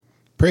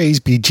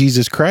Praise be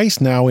Jesus Christ,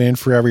 now and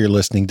forever. You're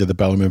listening to the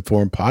Bellarmine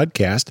Forum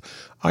podcast.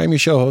 I'm your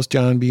show host,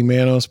 John B.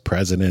 Manos,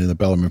 president of the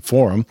Bellarmine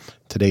Forum.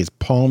 Today's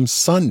Palm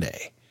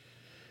Sunday.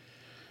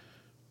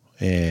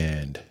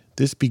 And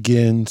this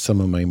begins some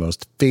of my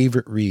most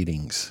favorite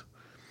readings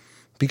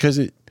because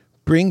it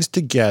brings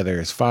together,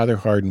 as Father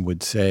Hardin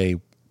would say,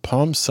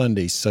 Palm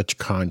Sunday, such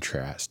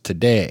contrast.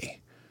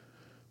 Today,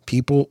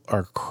 people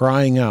are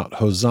crying out,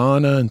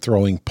 Hosanna, and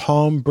throwing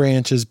palm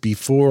branches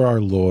before our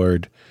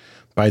Lord.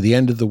 By the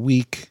end of the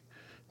week,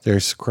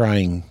 they're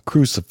crying,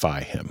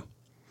 crucify him.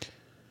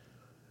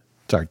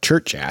 It's our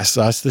church asks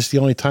us, this is the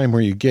only time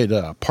where you get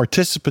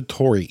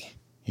participatory,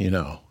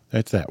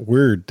 That's that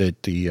word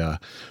that the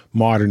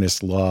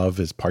modernists love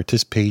is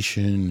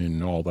participation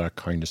and all that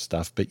kind of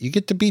stuff. But you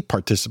get to be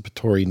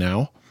participatory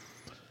now.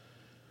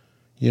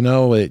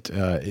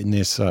 In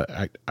this,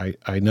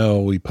 I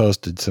know we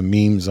posted some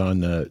memes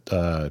on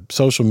the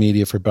social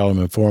media for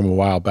Bellarmine Forum a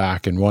while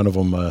back, and one of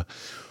them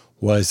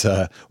was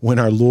when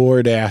our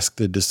Lord asked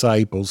the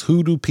disciples,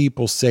 "Who do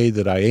people say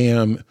that I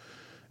am?"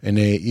 And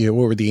they,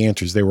 what were the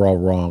answers? They were all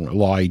wrong.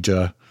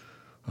 Elijah.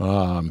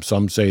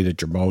 Some say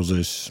that you're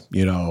Moses.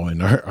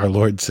 And our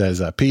Lord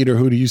says, "Peter,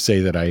 who do you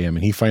say that I am?"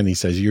 And he finally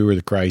says, "You are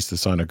the Christ, the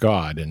Son of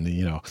God."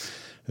 And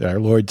our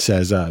Lord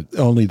says,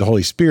 "Only the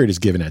Holy Spirit has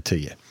given that to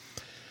you."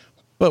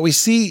 But we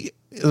see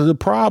the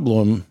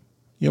problem,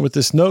 with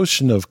this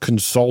notion of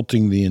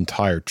consulting the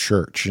entire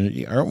church.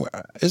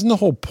 Isn't the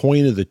whole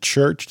point of the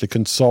church to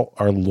consult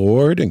our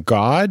Lord and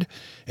God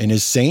and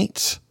his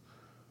saints?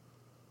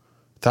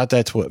 I thought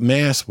that's what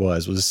Mass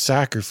was a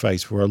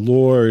sacrifice where our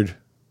Lord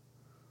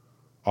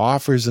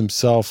offers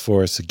himself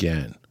for us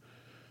again.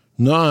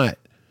 Not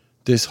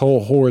this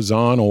whole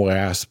horizontal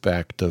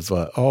aspect of,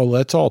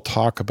 let's all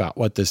talk about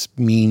what this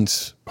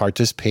means,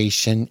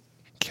 participation,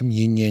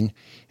 communion,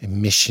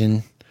 and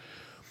mission.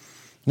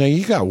 Now,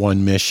 you got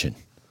one mission.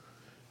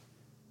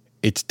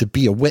 It's to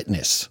be a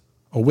witness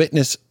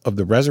of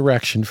the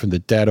resurrection from the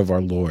dead of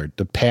our Lord,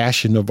 the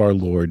passion of our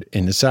Lord,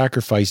 and the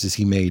sacrifices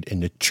he made,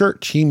 and the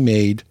church he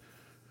made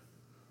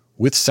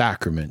with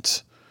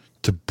sacraments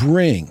to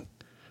bring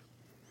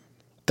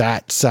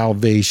that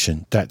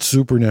salvation, that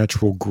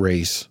supernatural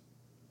grace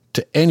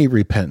to any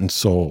repentant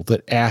soul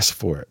that asks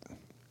for it.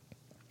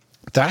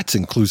 That's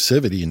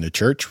inclusivity in the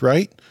church,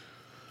 right?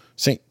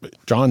 St.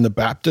 John the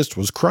Baptist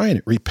was crying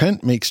it,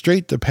 "Repent, make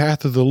straight the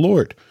path of the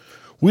Lord."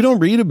 We don't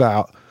read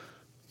about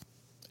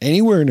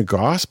anywhere in the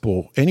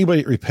gospel,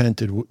 anybody that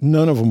repented,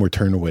 none of them were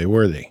turned away,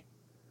 were they?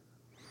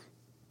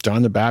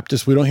 John the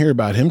Baptist, we don't hear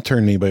about him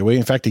turning anybody away.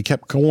 In fact, he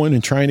kept going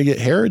and trying to get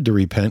Herod to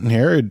repent, and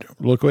Herod,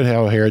 look at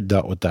how Herod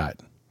dealt with that.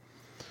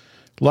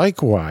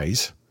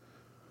 Likewise,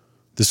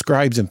 the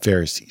scribes and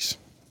Pharisees.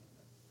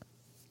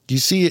 You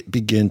see it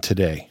begin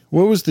today.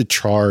 What was the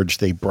charge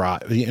they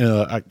brought?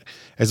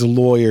 As a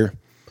lawyer,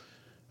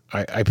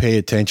 I pay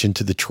attention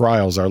to the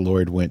trials our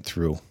Lord went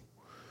through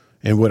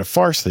and what a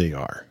farce they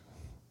are.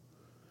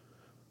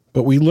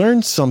 But we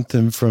learned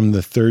something from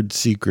the third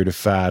secret of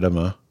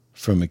Fatima,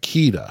 from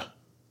Akita,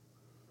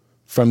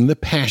 from the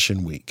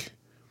Passion Week.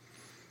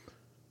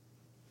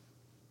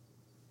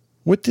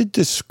 What did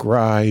the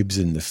scribes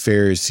and the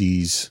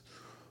Pharisees,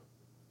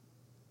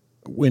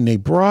 when they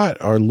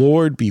brought our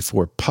Lord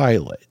before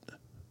Pilate,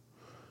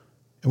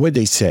 and what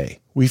did they say?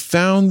 "We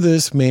found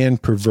this man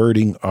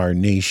perverting our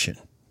nation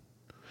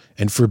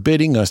and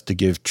forbidding us to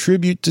give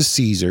tribute to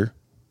Caesar."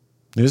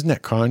 Isn't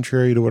that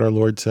contrary to what our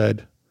Lord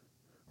said?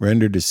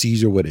 Render to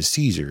Caesar what is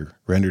Caesar,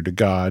 render to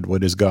God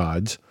what is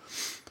God's.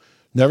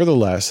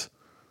 Nevertheless,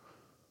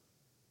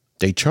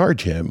 they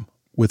charge him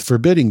with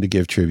forbidding to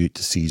give tribute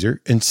to Caesar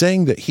and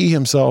saying that he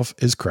himself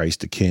is Christ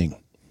the King.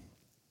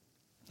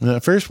 Now, the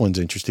first one's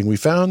interesting. We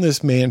found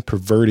this man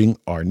perverting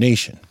our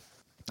nation.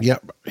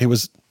 Yep, it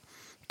was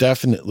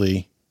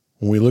definitely,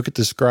 when we look at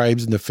the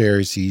scribes and the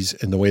Pharisees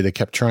and the way they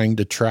kept trying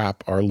to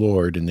trap our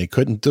Lord and they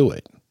couldn't do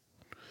it.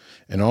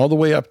 And all the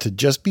way up to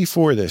just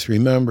before this,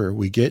 remember,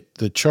 we get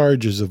the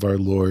charges of our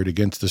Lord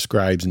against the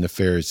scribes and the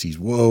Pharisees.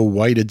 Whoa,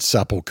 whited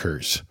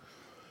sepulchres.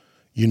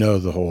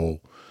 The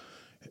whole,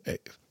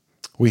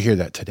 we hear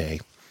that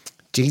today.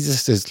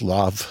 Jesus is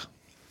love.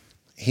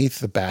 He's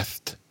the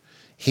best.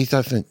 He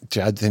doesn't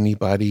judge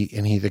anybody,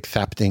 and he's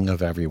accepting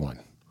of everyone.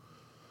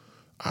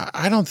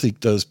 I don't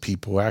think those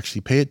people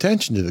actually pay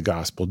attention to the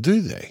gospel,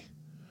 do they?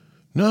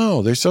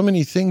 No, there's so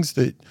many things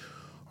that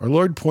our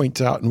Lord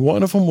points out, and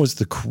one of them was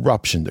the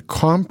corruption, the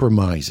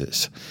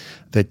compromises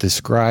that the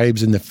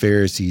scribes and the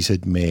Pharisees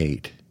had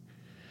made.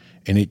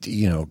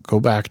 And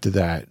go back to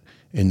that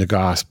in the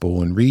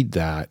gospel and read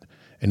that,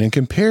 and then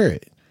compare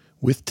it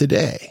with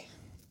today.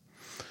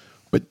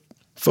 But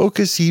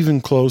focus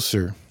even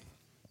closer.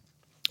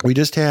 We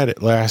just had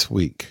it last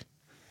week,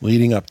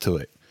 leading up to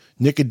it.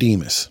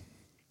 Nicodemus,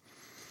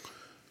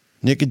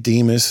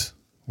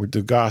 where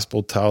the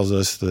gospel tells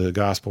us, the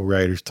gospel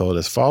writers told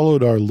us,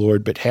 followed our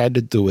Lord, but had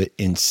to do it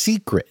in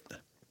secret.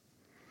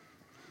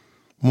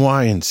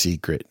 Why in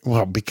secret?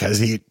 Well, because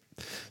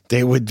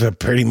they would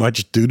pretty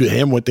much do to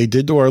him what they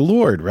did to our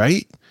Lord,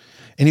 right?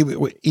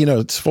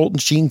 And Fulton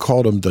Sheen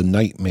called him the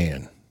night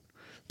man,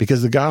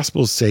 because the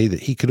Gospels say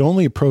that he could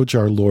only approach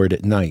our Lord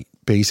at night,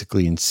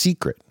 basically in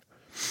secret.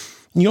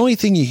 And the only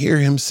thing you hear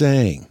him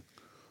saying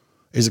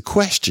is a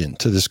question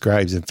to the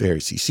scribes and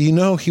Pharisees.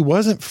 So he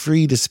wasn't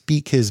free to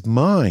speak his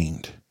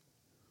mind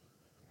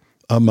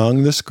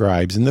among the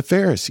scribes and the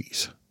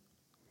Pharisees.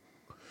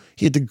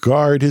 He had to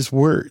guard his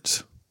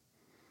words.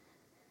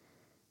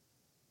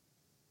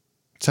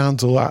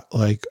 Sounds a lot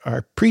like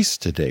our priests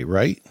today,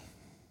 right?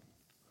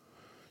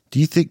 Do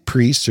you think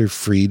priests are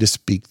free to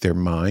speak their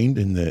mind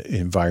in the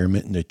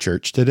environment in the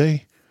church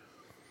today?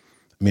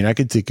 I mean, I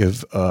could think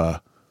of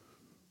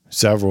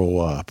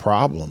several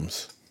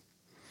problems.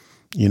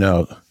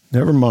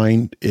 Never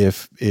mind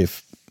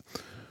if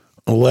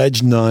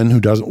alleged nun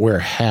who doesn't wear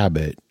a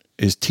habit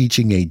is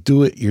teaching a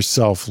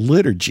do-it-yourself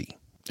liturgy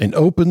and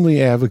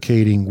openly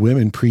advocating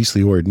women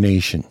priestly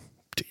ordination.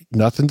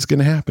 Nothing's going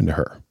to happen to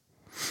her.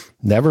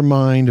 Never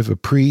mind if a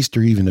priest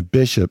or even a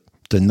bishop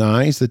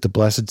denies that the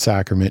Blessed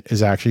Sacrament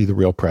is actually the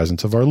real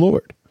presence of our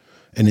Lord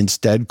and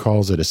instead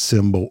calls it a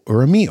symbol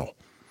or a meal.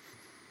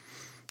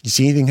 You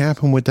see anything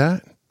happen with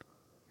that?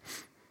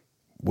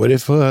 What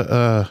if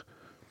a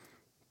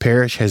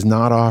parish has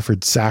not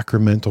offered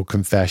sacramental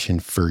confession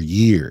for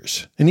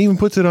years and even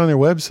puts it on their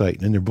website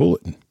and in their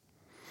bulletin?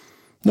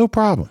 No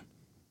problem.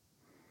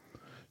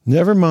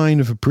 Never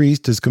mind if a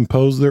priest has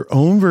composed their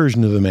own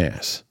version of the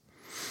Mass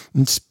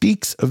and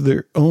speaks of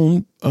their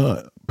own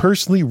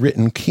personally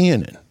written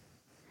canon.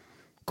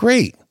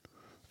 Great.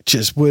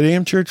 Just what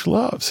Am Church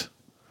loves.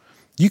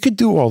 You could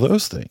do all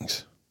those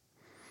things.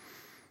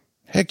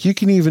 Heck, you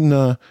can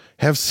even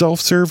have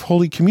self-serve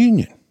Holy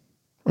Communion.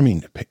 I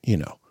mean,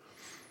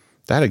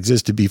 that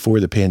existed before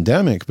the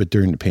pandemic, but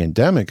during the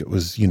pandemic, it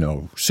was,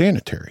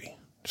 sanitary.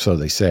 So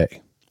they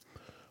say.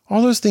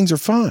 All those things are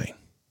fine.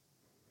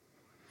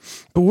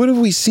 But what have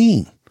we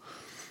seen?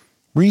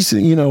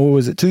 Recently, what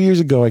was it? 2 years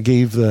ago, I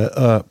gave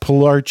the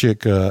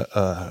Pilarczyk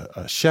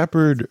a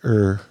shepherd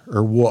or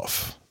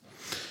wolf.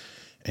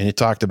 And it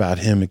talked about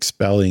him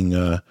expelling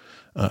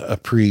a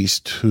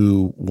priest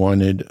who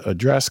wanted a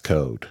dress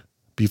code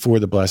before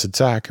the Blessed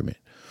Sacrament.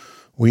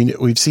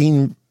 We've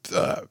seen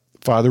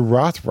Father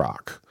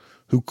Rothrock,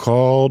 who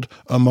called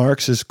a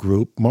Marxist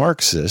group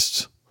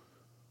Marxists,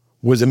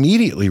 was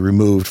immediately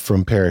removed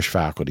from parish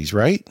faculties,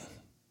 right?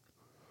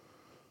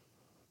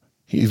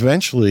 He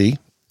eventually,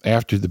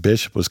 after the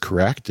bishop was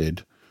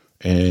corrected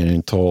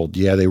and told,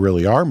 yeah, they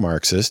really are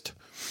Marxist,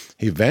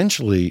 he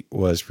eventually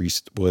was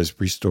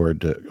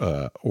restored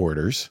to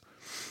orders.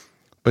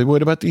 But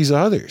what about these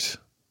others?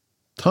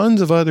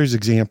 Tons of others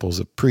examples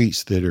of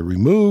priests that are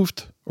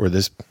removed, or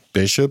this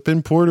bishop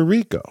in Puerto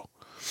Rico.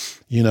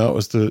 It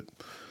was the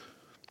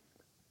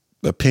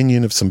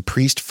opinion of some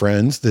priest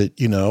friends that,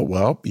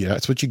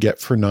 that's what you get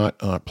for not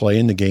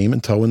playing the game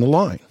and towing the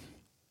line.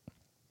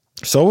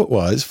 So it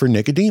was for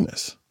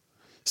Nicodemus.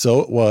 So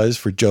it was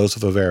for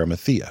Joseph of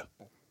Arimathea.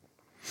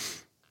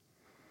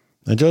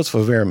 Now, Joseph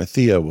of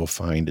Arimathea, we'll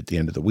find at the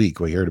end of the week,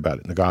 we heard about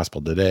it in the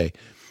gospel today,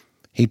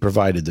 he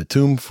provided the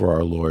tomb for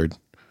our Lord.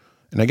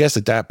 And I guess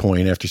at that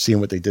point, after seeing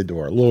what they did to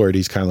our Lord,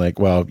 he's kind of like,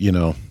 well,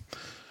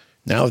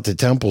 now that the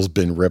temple's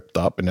been ripped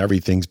up and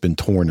everything's been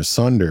torn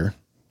asunder,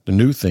 the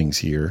new thing's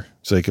here,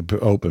 so he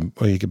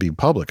could be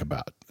public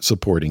about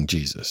supporting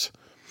Jesus.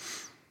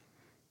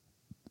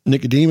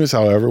 Nicodemus,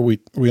 however, we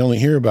only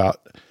hear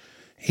about,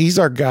 he's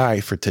our guy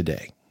for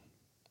today.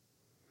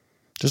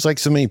 Just like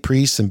so many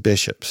priests and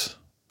bishops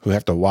who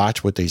have to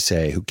watch what they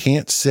say, who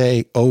can't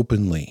say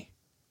openly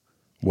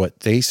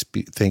what they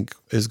think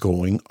is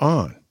going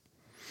on.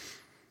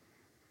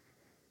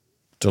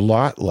 It's a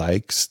lot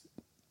like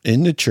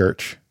in the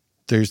church,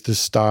 there's the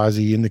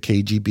Stasi and the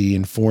KGB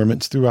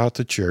informants throughout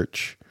the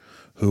church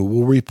who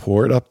will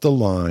report up the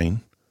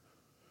line.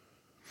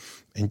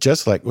 And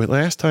just like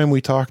last time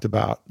we talked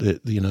about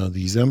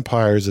these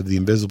empires of the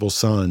invisible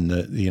sun,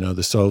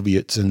 the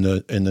Soviets and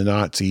the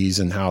Nazis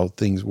and how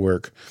things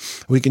work,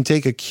 we can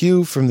take a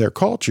cue from their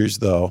cultures,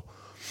 though.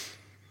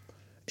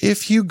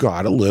 If you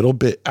got a little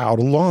bit out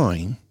of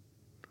line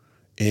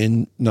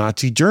in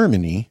Nazi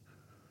Germany,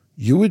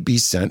 you would be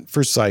sent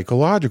for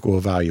psychological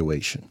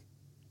evaluation,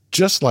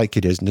 just like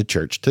it is in the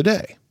church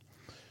today.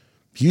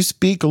 If you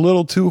speak a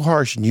little too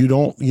harsh and you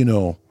don't,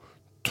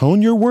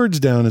 tone your words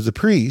down as a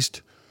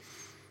priest,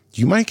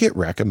 you might get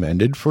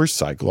recommended for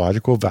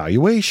psychological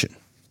evaluation.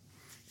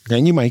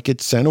 Then you might get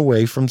sent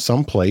away from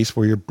some place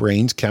where your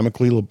brain's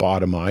chemically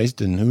lobotomized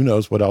and who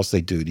knows what else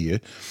they do to you.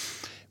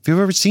 If you've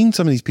ever seen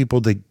some of these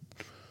people, they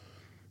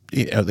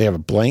have a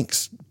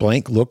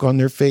blank look on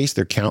their face.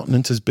 Their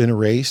countenance has been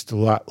erased, a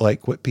lot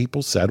like what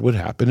people said would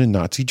happen in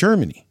Nazi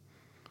Germany.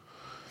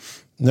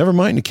 Never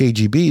mind the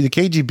KGB. The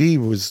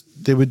KGB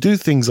they would do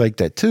things like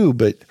that too,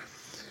 but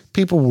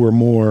people were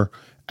more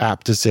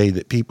apt to say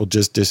that people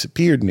just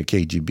disappeared in the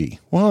KGB.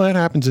 Well, that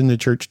happens in the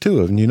church too.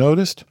 Haven't you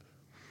noticed?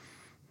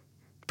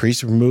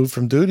 Priest removed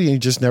from duty and he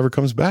just never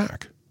comes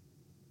back.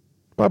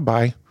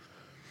 Bye-bye.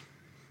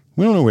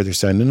 We don't know where they're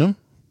sending him.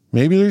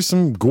 Maybe there's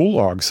some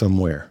gulag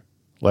somewhere,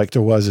 like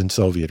there was in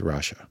Soviet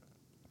Russia.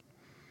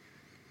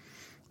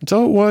 And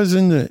so it was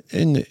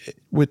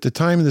with the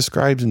time of the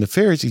scribes and the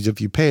Pharisees.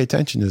 If you pay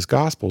attention to his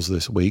Gospels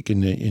this week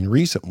and in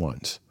recent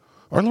ones,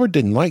 our Lord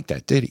didn't like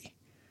that, did he?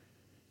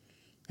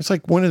 It's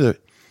like one of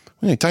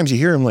the times you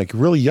hear him like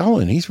really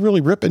yelling. He's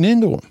really ripping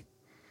into them.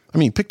 I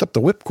mean, he picked up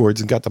the whipcords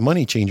and got the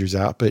money changers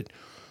out, but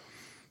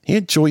he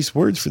had choice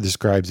words for the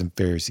scribes and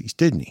Pharisees,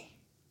 didn't he?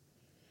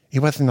 He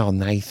wasn't all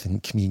nice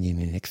and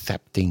communion and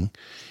accepting.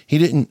 He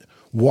didn't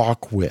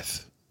walk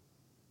with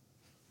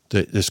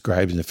the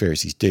scribes and the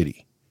Pharisees, did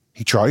he?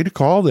 He tried to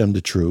call them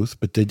the truth,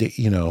 but you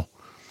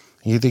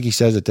think he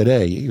says it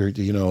today.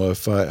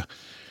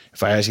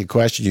 If I ask you a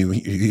question,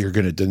 you're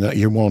going to deny,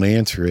 you won't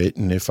answer it.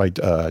 And if I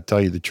tell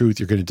you the truth,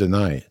 you're going to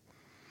deny it.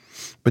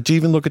 But to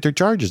even look at their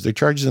charges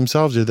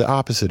themselves are the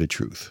opposite of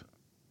truth.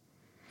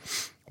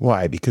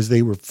 Why? Because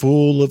they were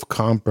full of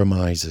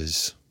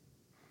compromises.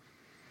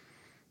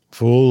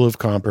 Full of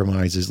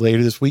compromises.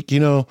 Later this week,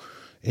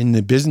 in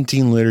the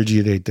Byzantine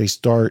liturgy, they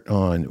start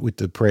on with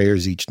the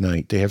prayers each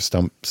night. They have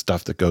some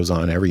stuff that goes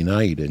on every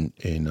night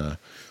in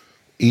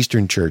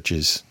Eastern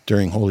churches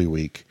during Holy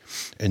Week.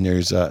 And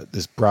there's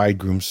this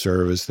bridegroom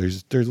service.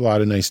 There's a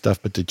lot of nice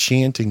stuff, but the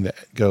chanting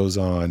that goes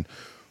on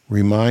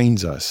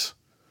reminds us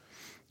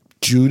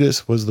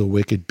Judas was the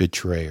wicked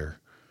betrayer.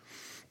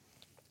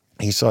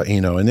 He saw,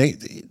 and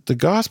the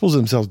Gospels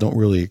themselves don't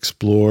really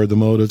explore the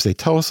motives. They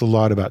tell us a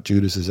lot about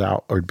Judas's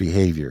outward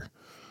behavior.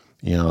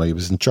 He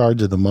was in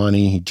charge of the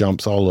money. He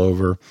jumps all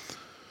over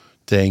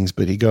things,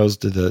 but he goes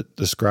to the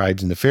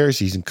scribes and the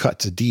Pharisees and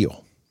cuts a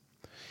deal.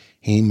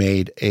 He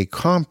made a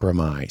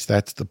compromise.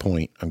 That's the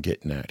point I'm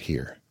getting at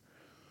here.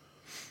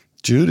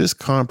 Judas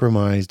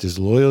compromised his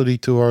loyalty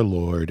to our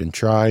Lord and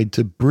tried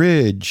to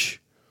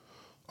bridge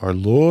our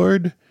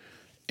Lord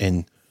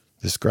and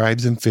the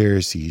scribes and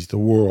Pharisees, the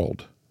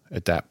world,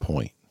 at that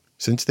point,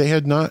 since they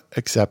had not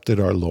accepted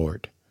our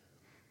Lord.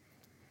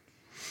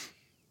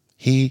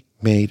 He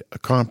made a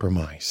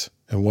compromise.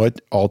 And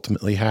what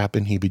ultimately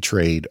happened? He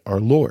betrayed our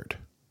Lord.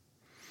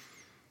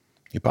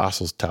 The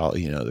apostles tell,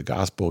 the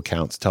gospel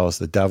accounts tell us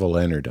the devil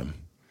entered him.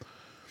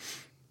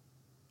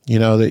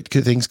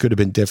 Things could have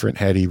been different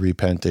had he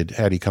repented,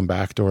 had he come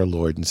back to our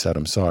Lord and said,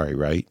 I'm sorry,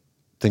 right?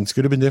 Things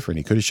could have been different.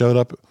 He could have showed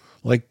up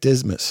like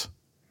Dismas.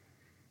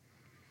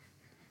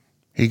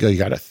 You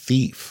got a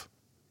thief.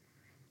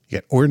 You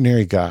got an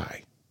ordinary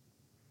guy.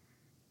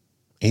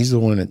 He's the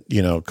one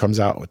that, comes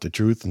out with the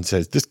truth and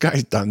says, this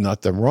guy's done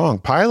nothing wrong.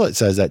 Pilate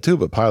says that too,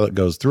 but Pilate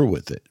goes through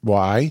with it.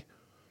 Why?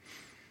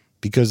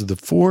 Because of the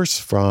force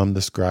from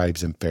the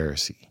scribes and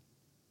Pharisee.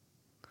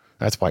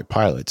 That's why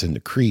Pilate's in the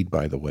creed,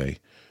 by the way,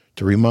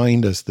 to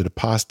remind us that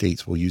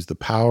apostates will use the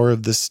power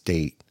of the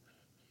state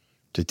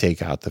to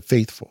take out the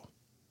faithful.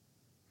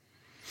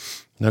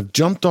 And I've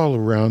jumped all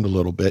around a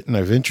little bit, and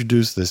I've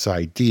introduced this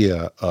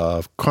idea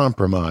of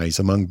compromise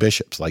among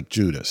bishops like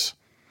Judas.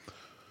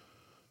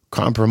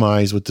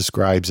 Compromise with the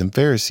scribes and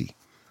Pharisee.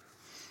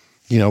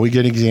 We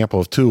get an example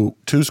of two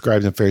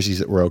scribes and Pharisees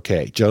that were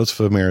okay, Joseph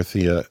of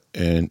Arimathea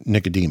and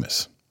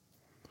Nicodemus.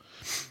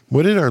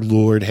 What did our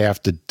Lord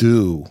have to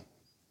do? It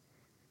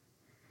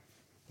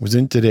was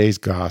in today's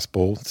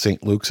gospel,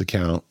 St. Luke's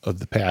account of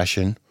the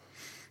Passion,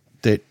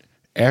 that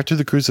after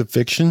the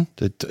crucifixion,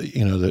 that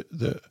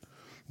the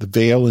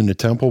veil in the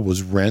temple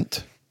was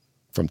rent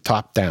from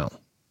top down.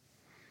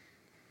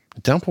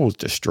 The temple was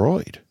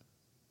destroyed.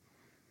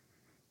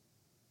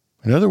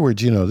 In other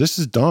words, this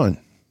is done.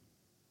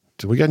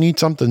 So we got to need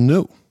something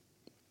new.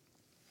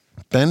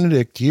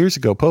 Benedict, years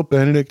ago, Pope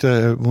Benedict,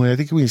 I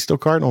think he was still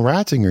Cardinal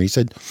Ratzinger, he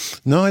said,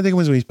 no, I think it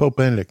was when he's Pope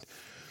Benedict.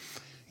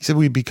 He said,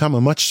 we've become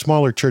a much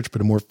smaller church,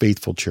 but a more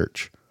faithful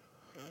church.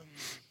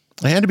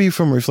 It had to be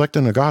from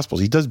reflecting the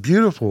Gospels. He does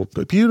beautiful,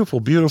 beautiful,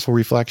 beautiful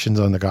reflections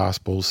on the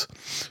Gospels.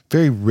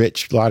 Very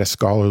rich, a lot of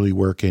scholarly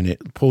work in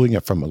it, pulling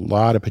it from a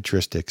lot of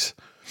patristics.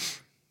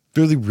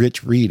 Really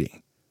rich reading.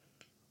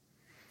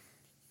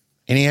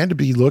 And he had to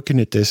be looking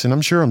at this, and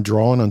I'm sure I'm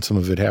drawing on some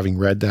of it, having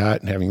read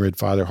that and having read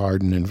Father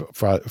Hardon and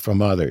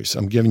from others.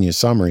 I'm giving you a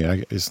summary.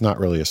 It's not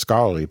really a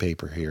scholarly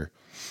paper here.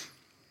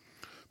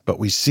 But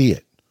we see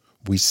it.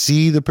 We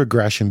see the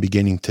progression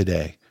beginning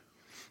today.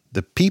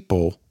 The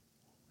people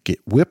get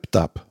whipped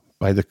up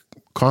by the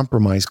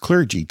compromised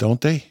clergy, don't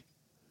they?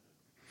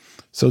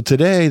 So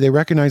today, they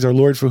recognize our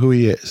Lord for who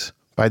he is.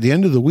 By the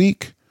end of the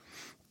week,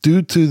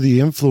 due to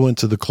the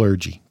influence of the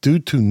clergy, due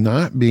to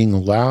not being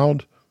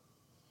allowed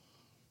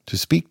to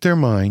speak their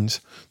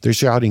minds, they're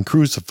shouting,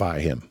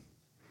 crucify him,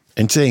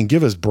 and saying,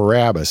 give us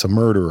Barabbas, a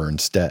murderer,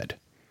 instead.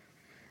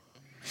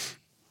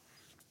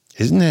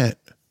 Isn't that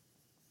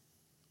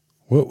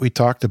what we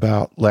talked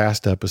about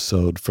last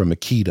episode from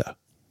Akita,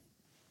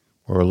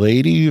 where a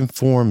lady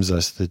informs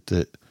us that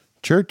the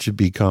church should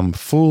become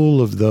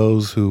full of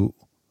those who,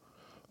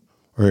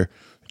 or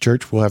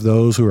church will have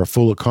those who are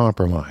full of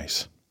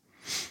compromise.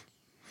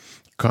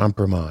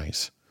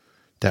 Compromise.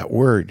 That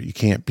word you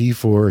can't be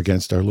for or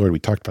against our Lord. We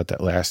talked about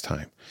that last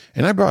time.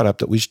 And I brought up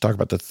that we should talk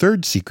about the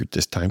third secret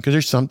this time because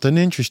there's something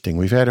interesting.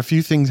 We've had a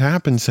few things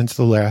happen since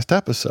the last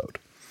episode.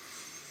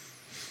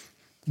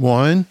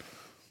 One,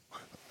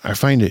 I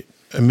find it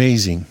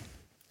amazing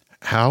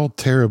how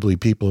terribly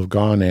people have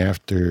gone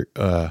after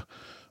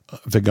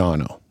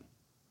Vigano,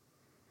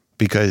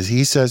 because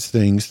he says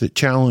things that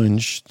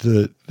challenge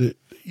their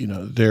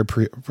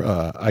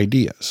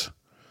ideas.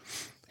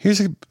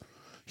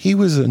 He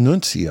was a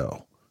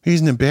nuncio.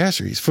 He's an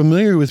ambassador. He's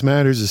familiar with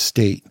matters of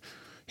state.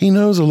 He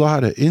knows a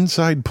lot of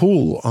inside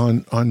pool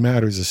on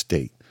matters of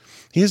state.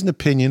 He has an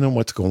opinion on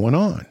what's going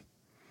on.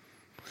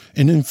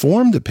 An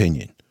informed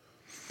opinion.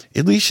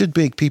 At least should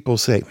make people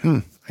say,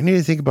 I need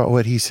to think about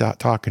what he's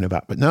talking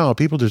about. But no,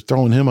 people just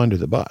throwing him under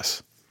the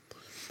bus.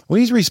 Well,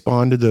 he's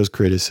responded to those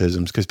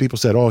criticisms because people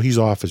said, he's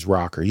off his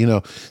rocker.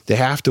 They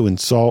have to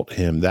insult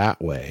him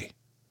that way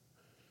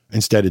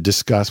instead of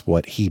discuss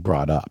what he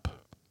brought up.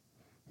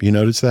 You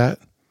notice that?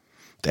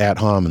 The ad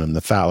hominem,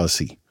 the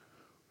fallacy.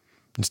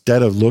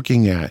 Instead of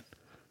looking at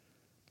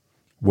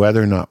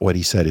whether or not what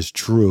he said is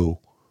true,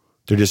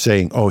 they're just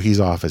saying, he's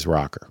off his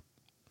rocker.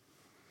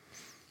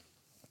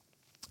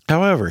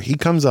 However, he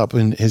comes up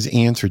in his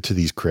answer to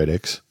these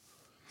critics,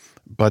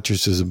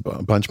 buttresses a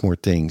bunch more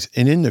things.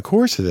 And in the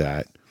course of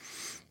that,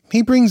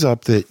 he brings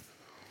up that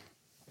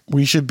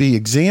we should be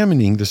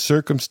examining the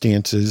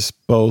circumstances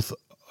both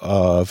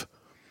of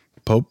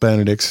Pope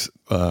Benedict's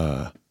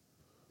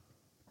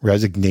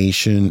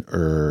resignation,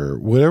 or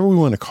whatever we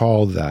want to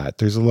call that.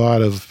 There's a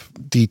lot of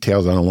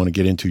details. I don't want to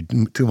get into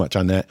too much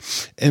on that.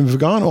 And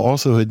Vigano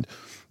also had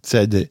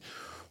said that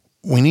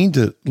we need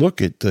to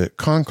look at the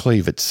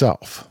conclave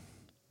itself.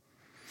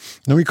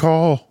 Now,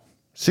 recall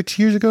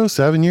 7 years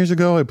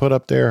ago, I put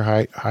up there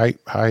high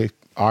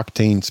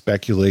octane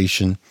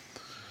speculation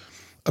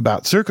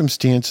about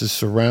circumstances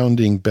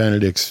surrounding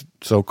Benedict's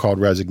so-called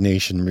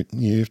resignation.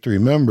 You have to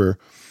remember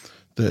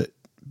that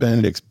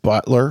Benedict's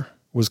butler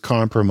was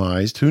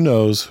compromised. Who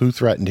knows who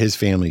threatened his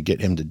family to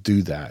get him to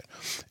do that?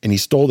 And he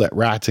stole that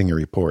Ratzinger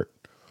report.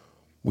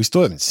 We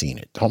still haven't seen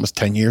it. Almost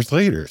 10 years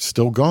later, it's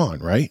still gone,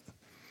 right?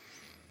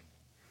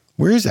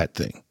 Where is that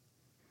thing?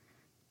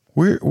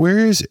 Where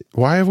is it?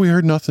 Why have we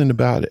heard nothing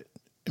about it?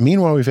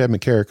 Meanwhile, we've had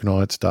McCarrick and all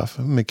that stuff.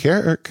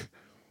 McCarrick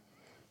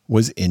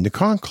was in the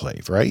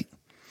conclave, right?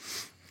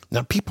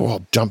 Now, people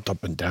all jumped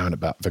up and down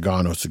about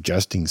Vigano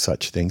suggesting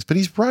such things, but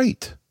he's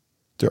right.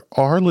 There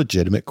are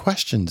legitimate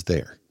questions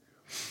there.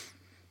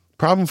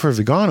 Problem for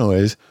Vigano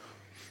is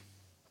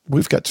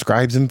we've got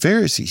scribes and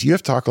Pharisees. You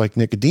have to talk like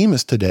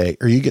Nicodemus today,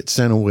 or you get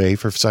sent away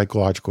for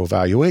psychological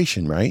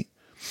evaluation, right?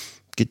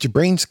 Get your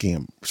brain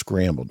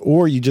scrambled,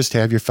 or you just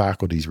have your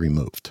faculties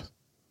removed.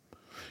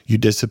 You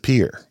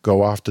disappear,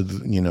 go off to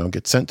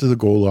get sent to the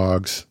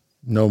gulags.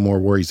 No more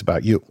worries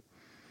about you.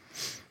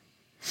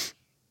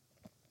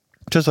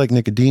 Just like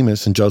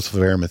Nicodemus and Joseph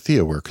of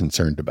Arimathea were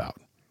concerned about.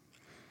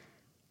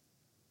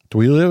 Do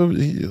we live,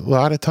 a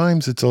lot of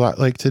times it's a lot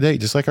like today,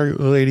 just like Our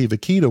Lady of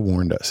Akita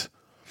warned us.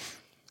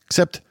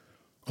 Except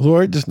the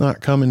Lord is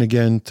not coming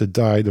again to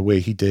die the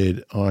way he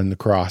did on the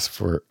cross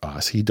for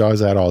us. He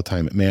does that all the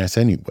time at Mass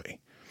anyway.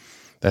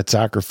 That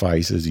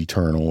sacrifice is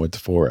eternal. It's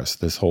for us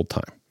this whole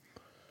time.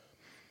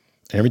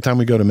 Every time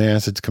we go to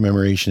Mass, it's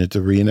commemoration. It's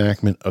a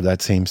reenactment of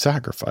that same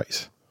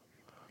sacrifice.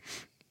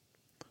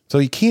 So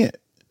you can't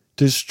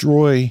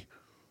destroy,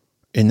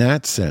 in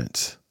that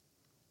sense,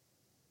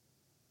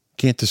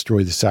 can't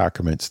destroy the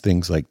sacraments,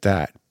 things like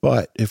that.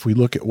 But if we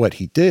look at what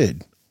he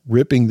did,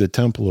 ripping the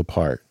temple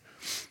apart,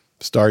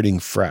 starting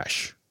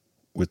fresh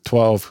with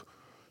 12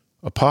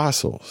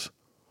 apostles,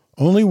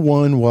 only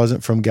one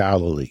wasn't from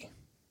Galilee.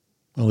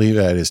 I'll leave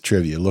that as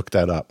trivia. Look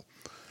that up.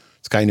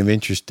 It's kind of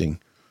interesting.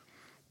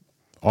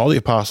 All the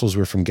apostles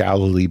were from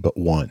Galilee but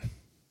one.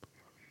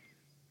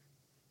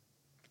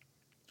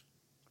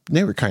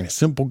 They were kind of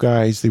simple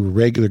guys. They were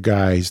regular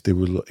guys. They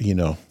were,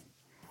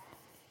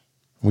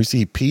 we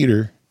see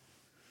Peter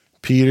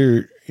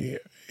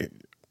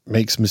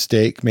makes a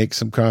mistake, makes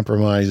some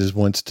compromises,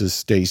 wants to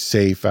stay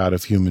safe out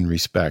of human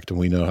respect, and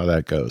we know how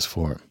that goes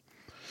for him.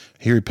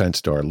 He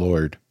repents to our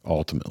Lord,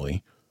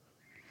 ultimately.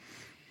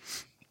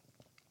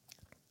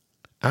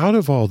 Out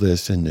of all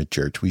this in the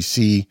church, we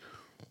see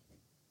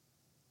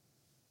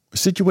a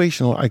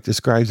situation like the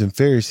scribes and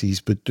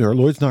Pharisees, but our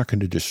Lord's not going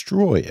to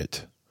destroy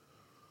it.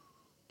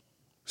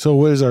 So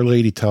what does Our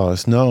Lady tell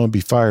us? No, it'll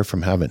be fire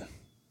from heaven.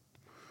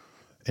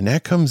 And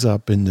that comes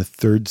up in the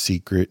third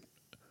secret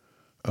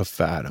of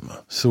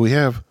Fatima. So we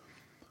have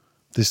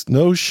this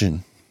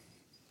notion,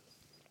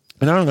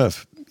 and I don't know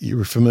if you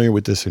were familiar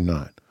with this or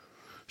not.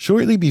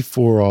 Shortly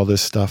before all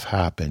this stuff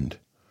happened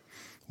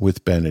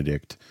with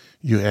Benedict,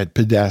 you had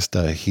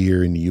Podesta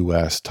here in the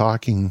U.S.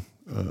 talking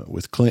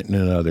with Clinton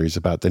and others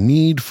about the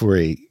need for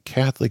a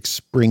Catholic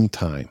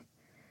springtime,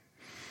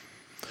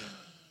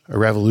 a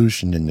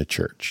revolution in the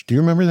church. Do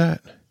you remember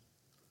that?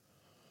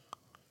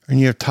 And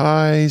you have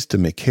ties to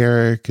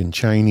McCarrick and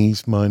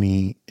Chinese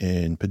money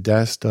and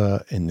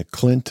Podesta and the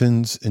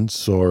Clintons and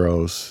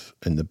Soros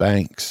and the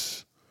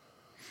banks.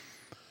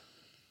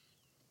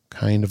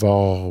 Kind of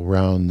all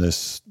around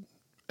this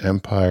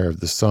empire of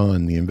the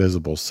sun, the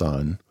invisible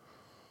sun,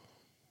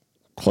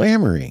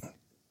 clamoring,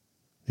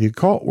 the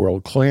occult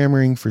world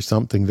clamoring for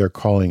something they're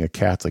calling a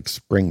Catholic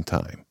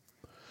springtime.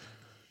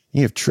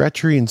 You have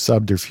treachery and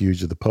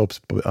subterfuge of the Pope's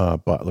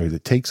butler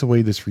that takes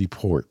away this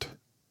report.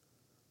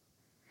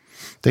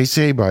 They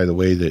say, by the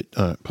way,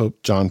 that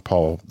Pope John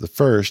Paul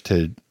I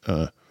had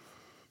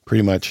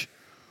pretty much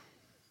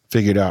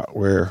figured out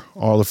where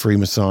all the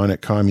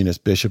Freemasonic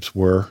communist bishops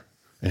were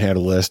and had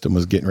a list and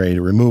was getting ready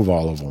to remove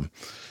all of them.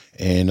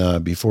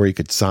 And before he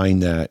could sign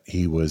that,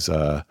 he was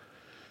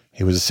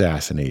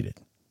assassinated.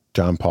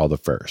 John Paul I.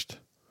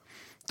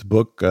 The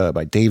book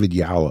by David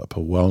Yallop,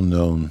 a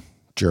well-known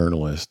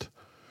journalist,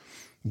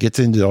 gets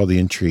into all the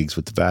intrigues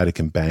with the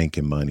Vatican Bank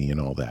and money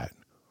and all that.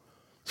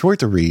 It's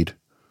worth a read.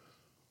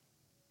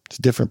 It's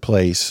a different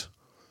place,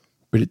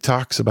 but it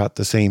talks about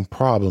the same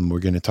problem we're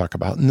going to talk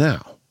about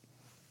now.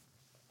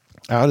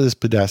 Out of this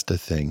Podesta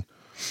thing,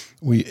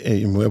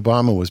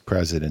 Obama was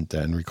president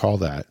then, recall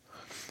that.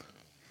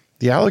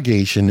 The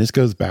allegation, this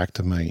goes back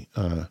to my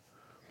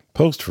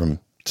post from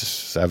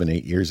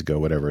 7-8 years ago,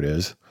 whatever it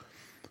is,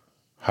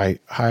 high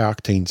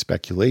octane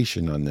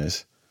speculation on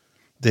this,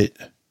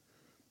 that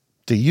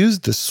they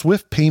used the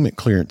SWIFT payment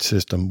clearance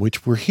system,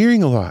 which we're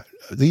hearing a lot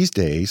these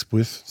days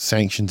with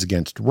sanctions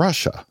against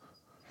Russia.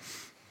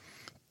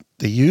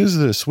 They use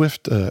the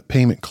SWIFT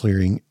payment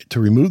clearing to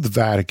remove the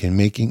Vatican,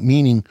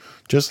 meaning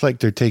just like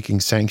they're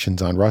taking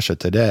sanctions on Russia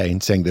today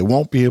and saying they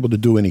won't be able to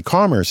do any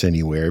commerce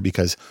anywhere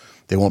because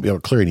they won't be able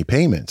to clear any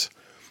payments.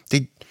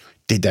 They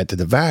did that to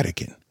the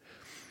Vatican.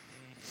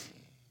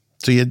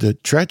 So you had the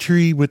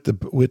treachery with the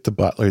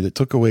butler that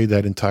took away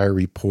that entire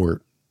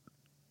report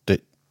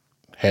that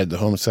had the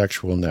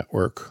homosexual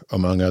network,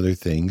 among other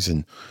things,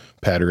 and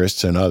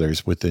pederasts and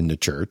others within the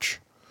church,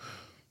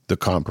 the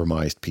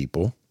compromised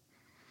people.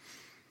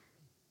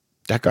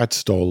 That got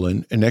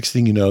stolen, and next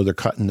thing you know, they're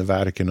cutting the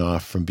Vatican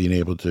off from being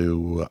able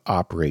to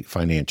operate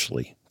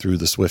financially through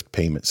the SWIFT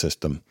payment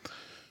system.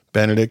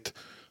 Benedict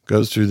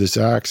goes through this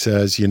act,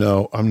 says,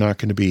 I'm not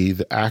going to be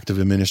the active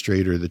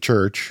administrator of the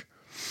church.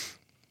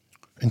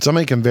 And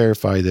somebody can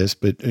verify this,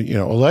 but,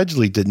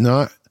 allegedly did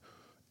not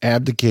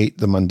abdicate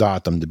the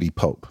mandatum to be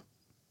pope.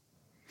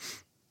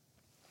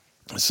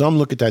 Some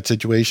look at that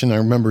situation. I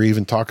remember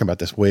even talking about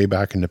this way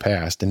back in the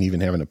past and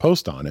even having a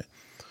post on it.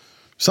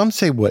 Some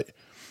say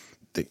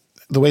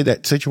the way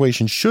that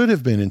situation should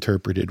have been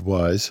interpreted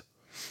was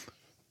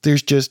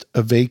there's just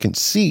a vacant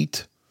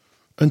seat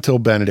until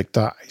Benedict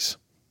dies.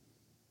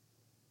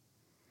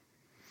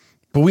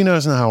 But we know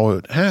that's not how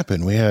it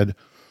happened. We had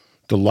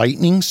the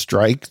lightning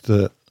strike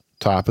the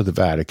top of the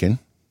Vatican,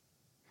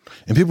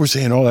 and people were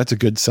saying, oh, that's a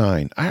good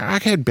sign. I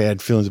had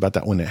bad feelings about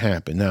that when it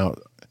happened. Now,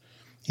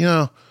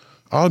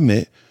 I'll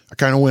admit, I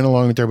kind of went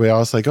along with everybody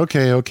else, like,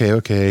 okay,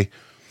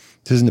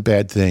 this isn't a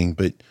bad thing,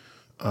 but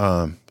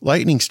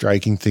lightning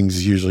striking things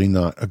is usually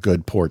not a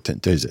good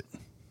portent, is it?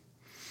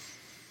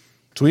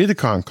 So we had the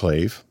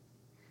conclave,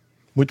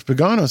 which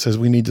Pagano says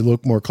we need to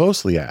look more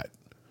closely at.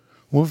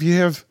 Well, if you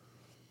have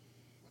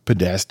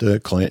Podesta,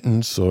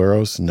 Clinton,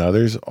 Soros, and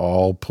others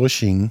all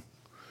pushing,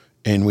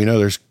 and we know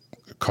there's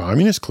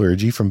communist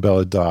clergy from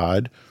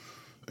Belladad,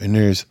 and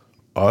there's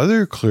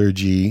other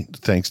clergy,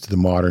 thanks to the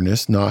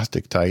modernist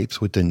Gnostic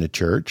types within the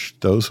church,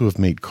 those who have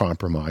made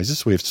compromises.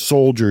 So we have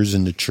soldiers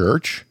in the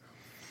church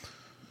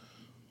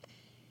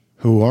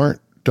who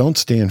don't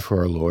stand for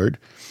our Lord.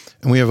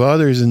 And we have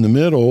others in the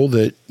middle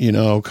that,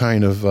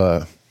 kind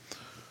of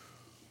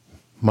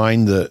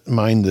mind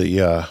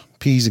the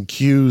P's and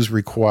Q's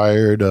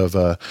required of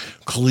a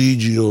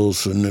collegial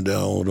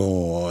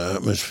synodal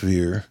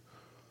atmosphere.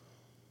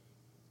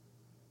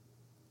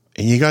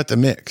 And you got the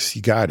mix.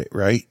 You got it,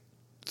 right?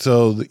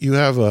 So you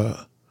have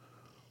a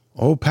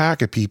whole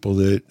pack of people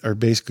that are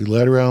basically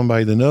led around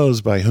by the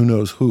nose by who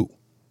knows who.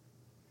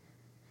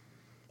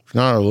 It's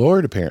not our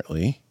Lord,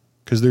 apparently,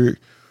 because they're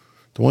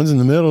the ones in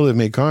the middle that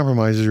make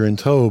compromises are in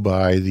tow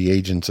by the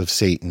agents of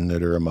Satan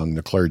that are among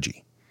the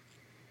clergy.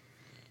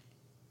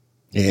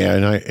 Yeah,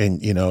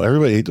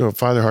 everybody,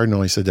 Father Hardin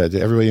always said that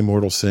everybody in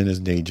mortal sin is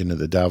an agent of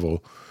the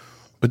devil,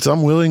 but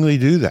some willingly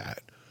do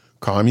that.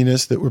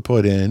 Communists that were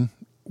put in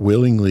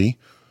willingly,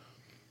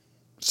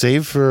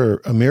 save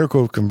for a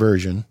miracle of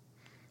conversion,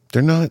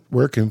 they're not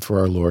working for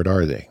our Lord,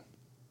 are they?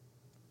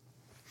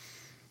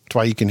 That's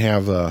why you can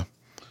have a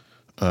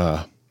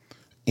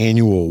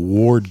annual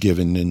award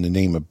given in the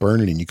name of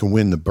Bernardine. You can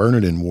win the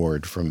Bernardine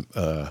Award from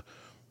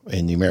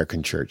in the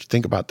American Church.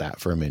 Think about that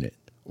for a minute.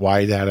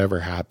 Why that ever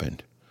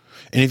happened?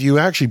 And if you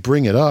actually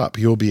bring it up,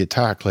 you'll be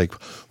attacked like,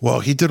 well,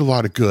 he did a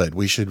lot of good.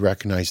 We should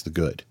recognize the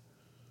good.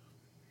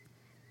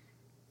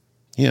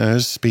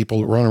 There's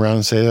people that run around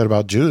and say that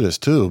about Judas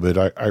too, but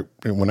I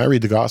when I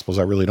read the Gospels,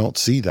 I really don't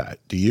see that.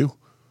 Do you?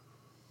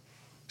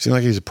 Seems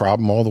like he's a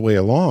problem all the way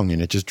along,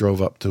 and it just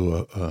drove up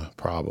to a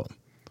problem.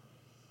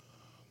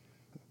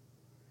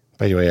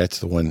 By the way, that's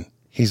the one.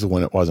 He's the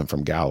one that wasn't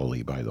from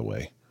Galilee, by the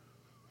way.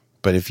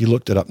 But if you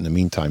looked it up in the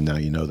meantime, now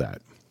you know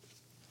that.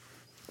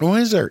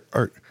 What is our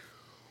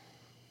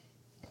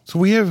so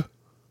we have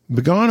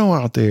Begano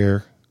out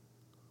there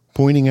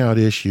pointing out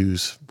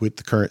issues with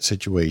the current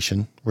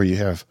situation where you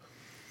have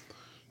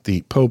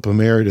the Pope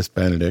Emeritus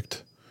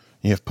Benedict,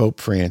 you have Pope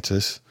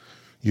Francis,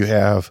 you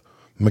have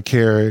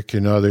McCarrick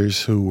and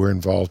others who were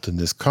involved in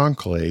this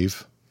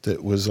conclave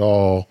that was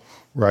all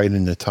right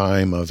in the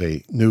time of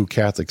a new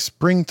Catholic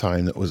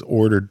springtime that was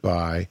ordered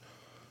by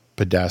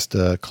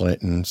Podesta,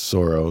 Clinton,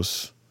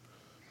 Soros,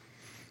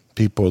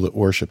 people that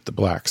worship the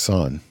black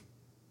sun.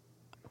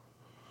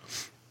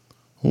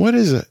 What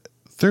is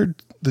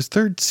this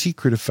third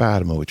secret of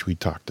Fatima, which we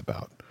talked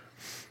about?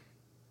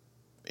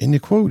 And the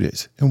quote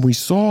is, "And we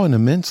saw an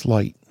immense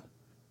light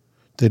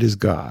that is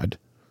God,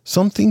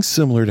 something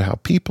similar to how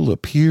people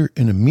appear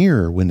in a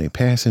mirror when they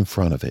pass in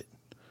front of it.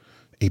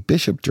 A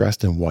bishop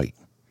dressed in white."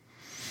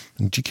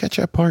 Did you catch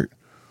that part?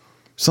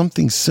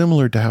 Something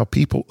similar to how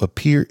people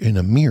appear in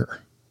a mirror.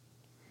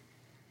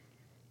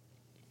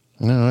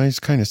 No, I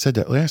just kind of said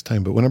that last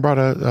time, but when I brought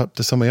it up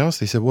to somebody else,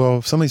 they said, well,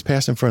 if somebody's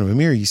passing in front of a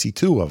mirror, you see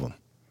two of them.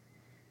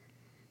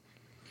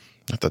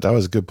 I thought that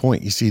was a good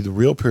point. You see the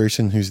real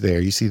person who's there,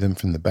 you see them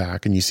from the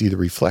back, and you see the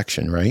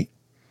reflection, right?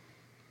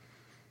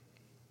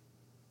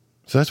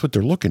 So that's what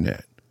they're looking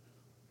at.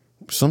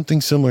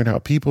 Something similar to how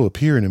people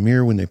appear in a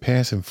mirror when they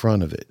pass in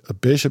front of it. A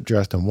bishop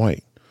dressed in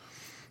white.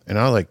 And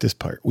I like this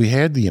part. We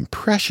had the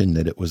impression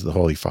that it was the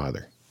Holy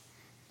Father.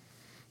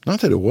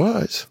 Not that it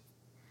was.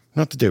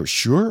 Not that they were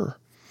sure.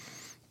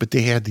 But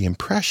they had the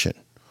impression.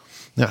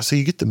 Now, so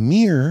you get the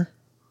mirror.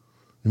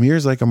 The mirror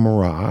is like a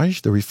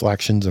mirage. The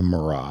reflection's a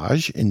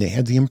mirage. And they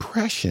had the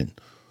impression.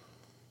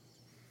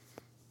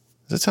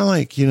 Does that sound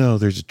like,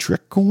 there's a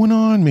trick going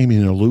on? Maybe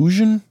an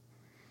illusion?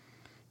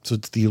 So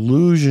it's the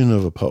illusion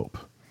of a pope.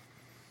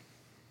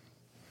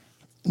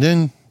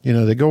 Then,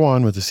 they go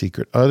on with the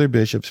secret. Other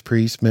bishops,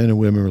 priests, men and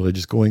women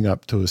religious going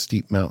up to a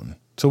steep mountain.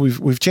 So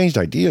we've changed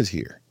ideas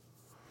here.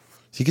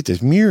 So you get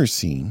this mirror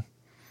scene.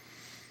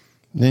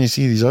 And then you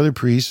see these other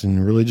priests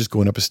and religious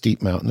going up a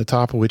steep mountain, the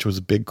top of which was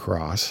a big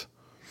cross,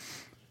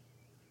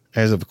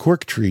 as of a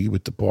cork tree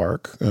with the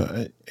bark.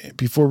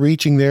 Before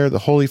reaching there, the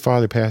Holy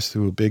Father passed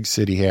through a big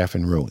city half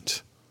in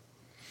ruins.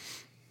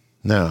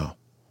 Now,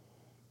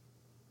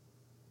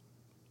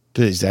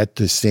 is that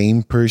the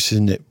same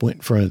person that went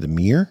in front of the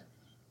mirror?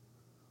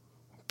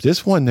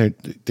 This one,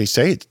 they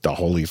say it's the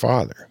Holy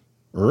Father.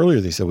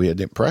 Earlier, they said we had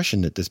the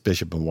impression that this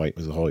bishop in white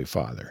was the Holy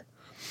Father.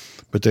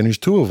 But then there's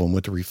two of them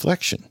with the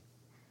reflection.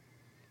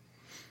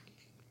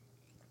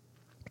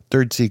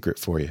 Third secret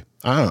for you.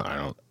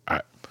 I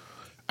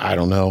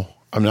don't know.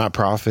 I'm not a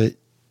prophet.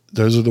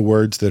 Those are the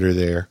words that are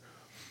there.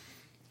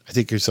 I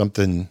think there's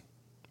something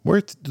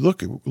worth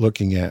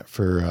looking at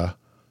for a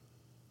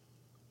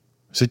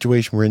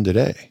situation we're in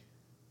today.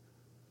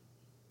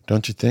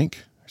 Don't you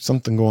think? There's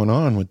something going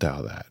on with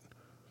all that.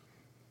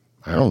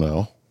 I don't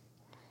know.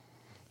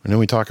 And then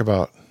we talk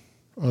about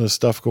all this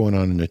stuff going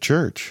on in the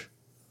church.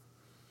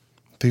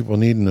 People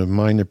needing to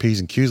mind their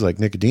P's and Q's like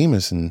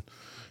Nicodemus, and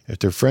if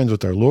they're friends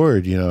with our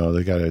Lord,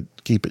 they got to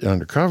keep it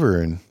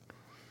undercover and,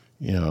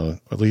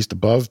 at least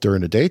above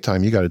during the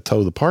daytime, you got to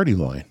toe the party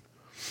line.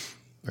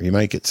 Or you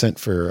might get sent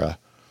for a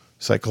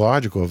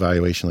psychological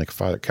evaluation like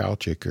Father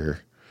Kalchik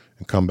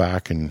and come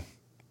back and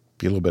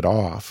be a little bit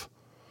off.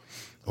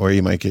 Or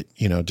you might get,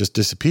 just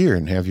disappear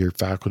and have your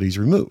faculties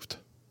removed.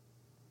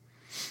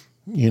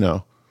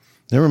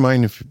 Never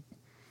mind if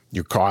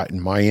you're caught in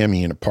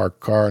Miami in a parked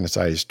car on the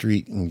side of the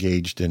street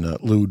engaged in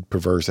lewd,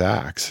 perverse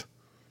acts.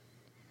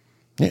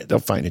 Yeah, they'll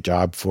find a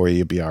job for you.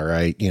 You'll be all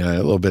right. A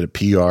little bit of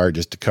PR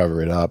just to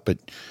cover it up. But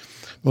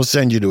we'll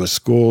send you to a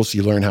school so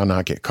you learn how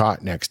not to get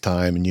caught next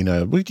time. And,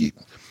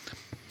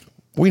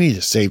 we need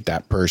to save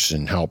that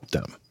person and help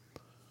them.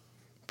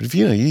 But if,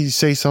 you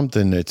say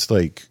something that's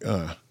like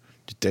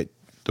that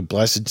the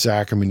Blessed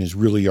Sacrament is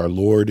really our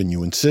Lord and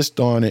you insist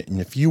on it. And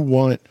if you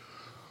want,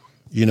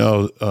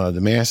 the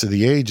Mass of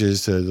the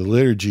Ages, the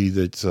liturgy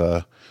that's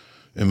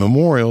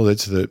immemorial,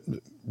 that's the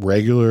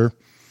regular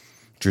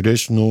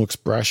traditional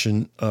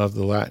expression of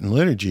the Latin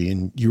liturgy,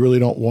 and you really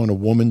don't want a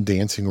woman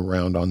dancing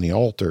around on the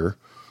altar,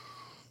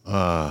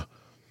 well,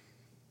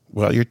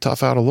 you're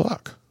tough out of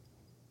luck.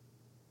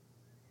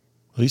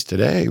 At least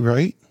today,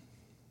 right?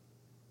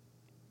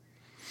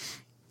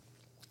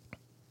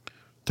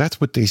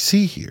 That's what they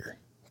see here.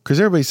 Because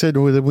everybody said,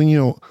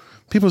 when,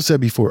 people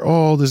said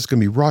before, this is going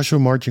to be Russia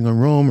marching on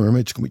Rome, or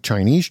it's going to be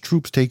Chinese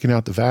troops taking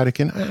out the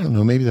Vatican. I don't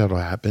know. Maybe that'll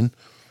happen.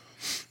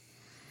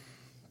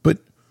 But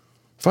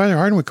Father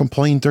Hardin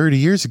complained 30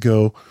 years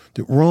ago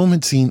that Rome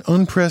had seen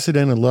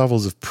unprecedented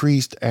levels of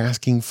priests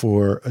asking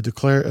for a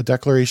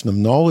declaration of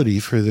nullity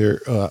for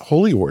their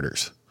holy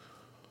orders.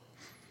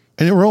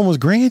 And that Rome was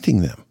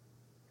granting them.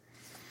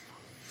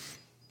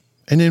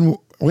 And then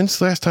when's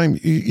the last time,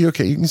 you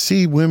can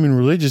see women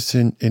religious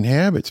in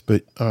habits,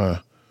 but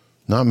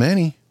not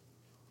many.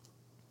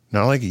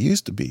 Not like it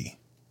used to be.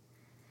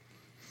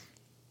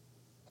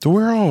 So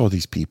where are all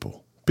these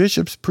people?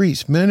 Bishops,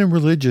 priests, men and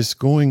religious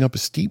going up a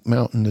steep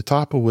mountain, the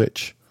top of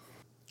which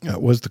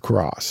was the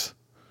cross.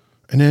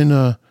 And then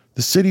the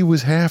city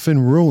was half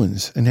in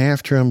ruins and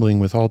half trembling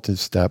with halted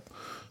step,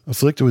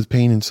 afflicted with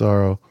pain and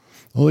sorrow.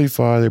 The Holy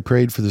Father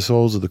prayed for the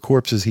souls of the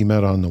corpses he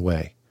met on the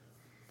way.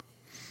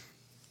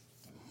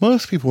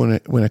 Most people,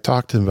 when I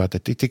talk to them about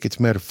that, they think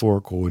it's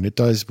metaphorical, and it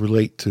does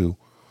relate to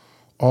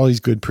all these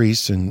good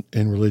priests and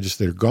religious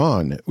that are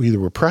gone, either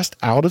were pressed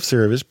out of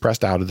service,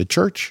 pressed out of the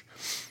church,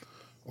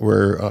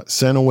 were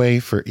sent away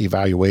for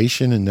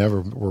evaluation and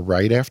never were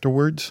right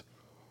afterwards.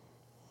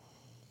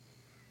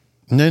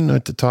 And then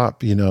at the top,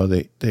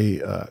 the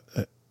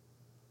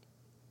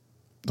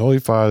Holy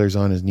Father's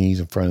on his knees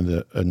in front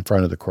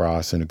of the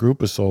cross, and a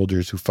group of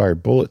soldiers who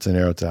fired bullets and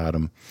arrows at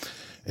him.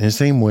 In the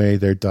same way,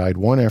 there died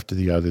one after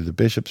the other, the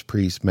bishops,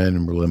 priests, men,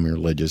 and women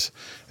religious,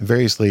 and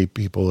various lay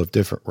people of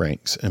different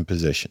ranks and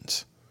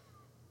positions.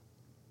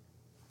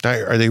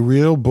 Are they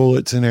real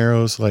bullets and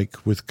arrows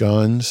like with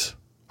guns?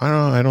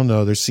 I don't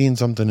know. They're seeing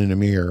something in a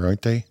mirror,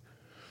 aren't they?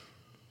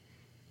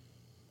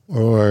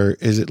 Or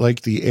is it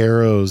like the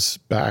arrows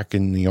back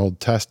in the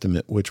Old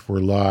Testament, which were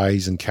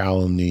lies and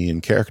calumny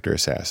and character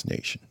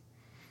assassination?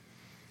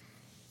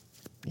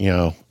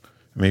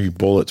 Maybe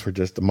bullets were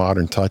just a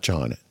modern touch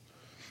on it.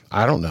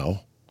 I don't know.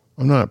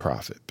 I'm not a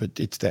prophet, but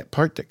it's that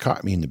part that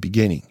caught me in the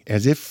beginning,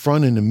 as if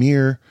front in the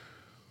mirror,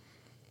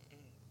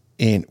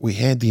 and we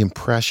had the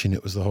impression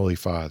it was the Holy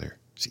Father.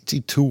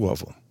 See two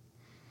of them,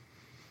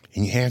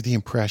 and you have the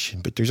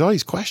impression, but there's all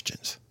these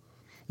questions.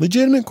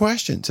 Legitimate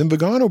questions. And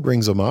Vigano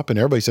brings them up, and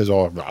everybody says,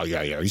 oh,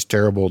 yeah, he's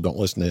terrible. Don't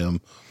listen to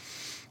him.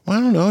 Well,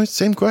 I don't know. It's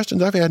the same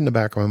questions I've had in the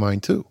back of my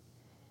mind, too.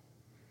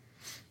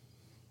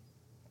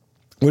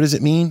 What does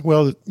it mean?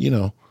 Well,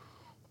 I'm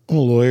a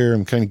lawyer.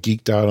 I'm kind of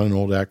geeked out on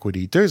old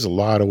equity. There's a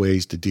lot of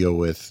ways to deal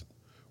with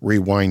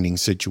rewinding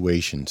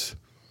situations.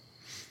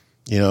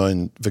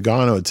 And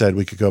Vigano had said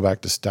we could go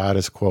back to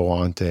status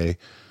quo ante.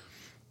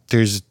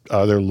 There's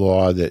other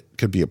law that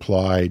could be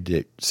applied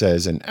that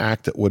says an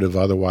act that would have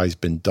otherwise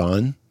been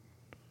done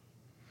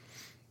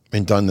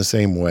the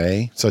same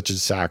way, such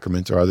as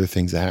sacraments or other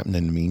things that happen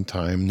in the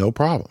meantime, no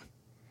problem.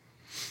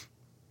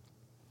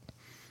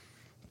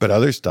 But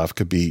other stuff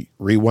could be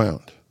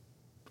rewound,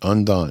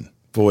 undone,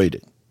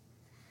 voided,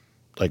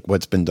 like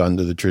what's been done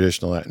to the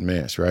traditional Latin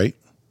Mass, right?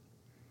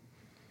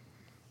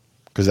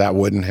 Because that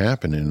wouldn't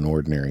happen in an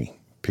ordinary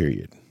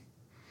period.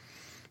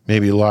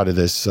 Maybe a lot of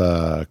this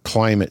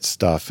climate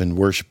stuff and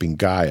worshiping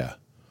Gaia.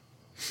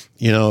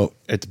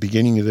 At the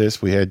beginning of this,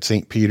 we had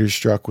St. Peter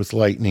struck with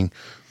lightning,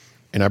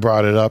 and I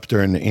brought it up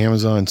during the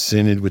Amazon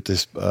Synod with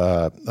this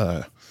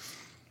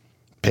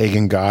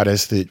pagan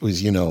goddess that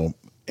was,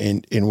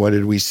 and what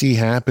did we see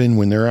happen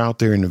when they're out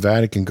there in the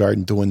Vatican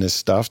garden doing this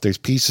stuff? There's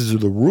pieces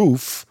of the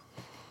roof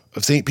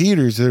of St.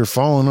 Peter's that are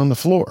falling on the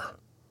floor.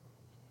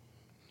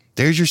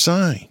 There's your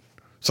sign.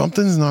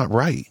 Something's not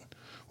right.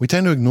 We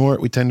tend to ignore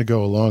it. We tend to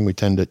go along. We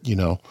tend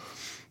to,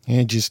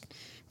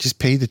 just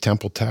pay the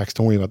temple tax.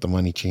 Don't worry about the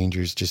money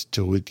changers just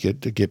till we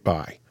get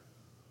by.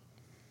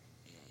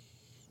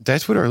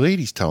 That's what Our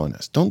Lady's telling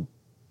us. Don't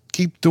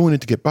keep doing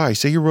it to get by.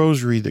 Say your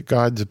rosary that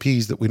God's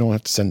appeased, that we don't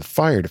have to send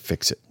fire to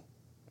fix it.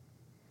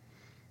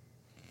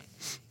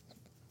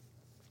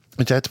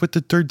 But that's what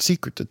the third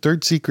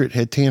secret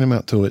had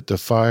tantamount to it, the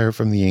fire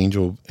from the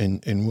angel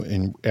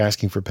and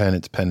asking for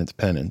penance.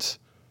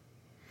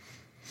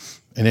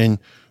 And then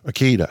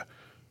Akita,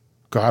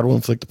 God will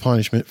inflict the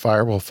punishment,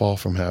 fire will fall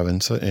from heaven,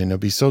 and it'll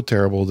be so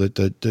terrible that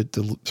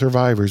the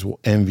survivors will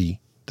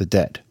envy the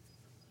dead.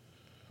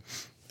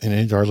 And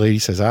then Our Lady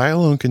says, I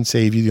alone can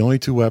save you. The only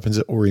two weapons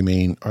that will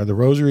remain are the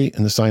rosary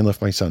and the sign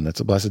left my son. That's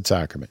a blessed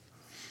sacrament.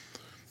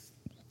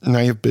 And now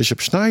you have Bishop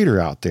Schneider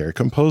out there,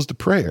 composed a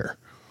prayer.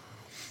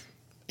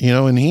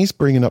 And he's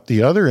bringing up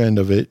the other end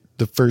of it,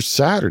 the first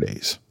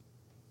Saturdays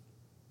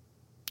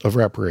of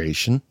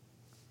reparation,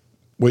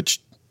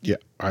 which,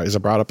 as I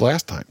brought up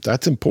last time,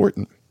 that's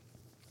important.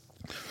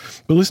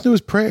 But listen to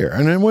his prayer.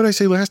 And then what I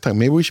say last time,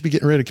 maybe we should be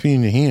getting rid of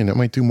communion in hand. That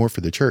might do more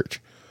for the church.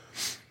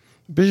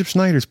 Bishop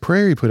Schneider's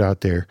prayer he put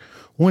out there,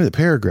 one of the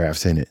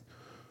paragraphs in it.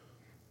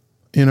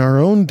 In our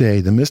own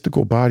day, the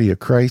mystical body of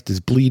Christ is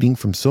bleeding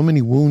from so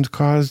many wounds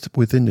caused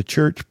within the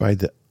church by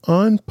the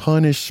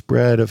unpunished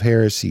spread of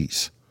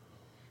heresies.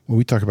 What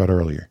we talked about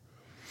earlier.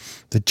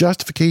 The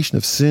justification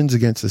of sins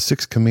against the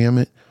sixth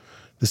commandment,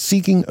 the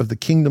seeking of the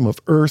kingdom of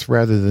earth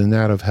rather than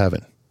that of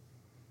heaven.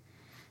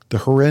 The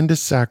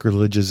horrendous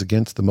sacrileges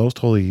against the most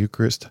holy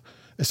Eucharist,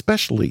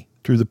 especially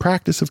through the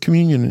practice of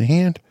communion in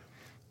hand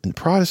and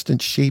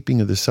Protestant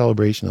shaping of the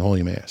celebration of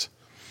Holy Mass.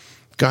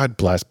 God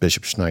bless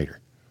Bishop Schneider.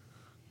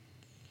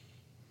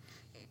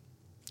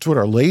 That's what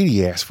Our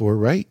Lady asked for,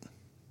 right?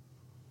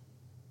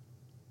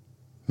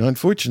 Now,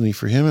 unfortunately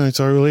for him,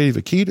 it's Our Lady of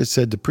Akita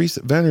said the priests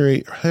that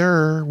venerate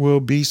her will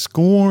be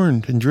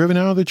scorned and driven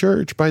out of the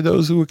church by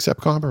those who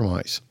accept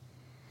compromise.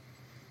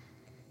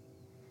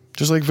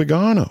 Just like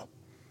Vigano.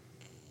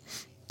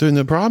 Then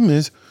the problem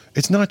is,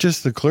 it's not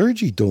just the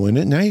clergy doing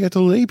it. Now you got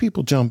the lay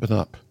people jumping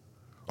up.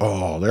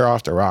 Oh, they're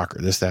off the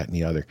rocker, this, that, and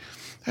the other.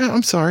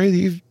 I'm sorry,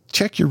 you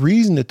check your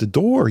reason at the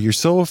door you're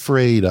so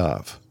afraid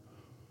of.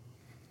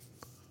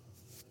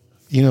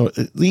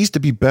 At least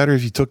it'd be better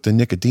if you took the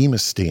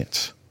Nicodemus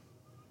stance.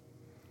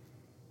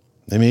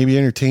 They maybe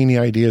entertain the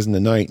ideas in the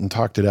night and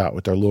talked it out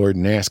with our Lord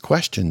and asked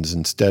questions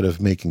instead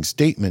of making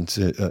statements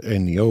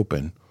in the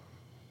open.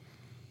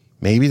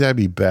 Maybe that'd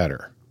be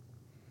better.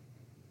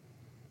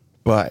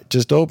 But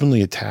just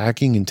openly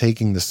attacking and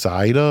taking the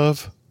side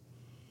of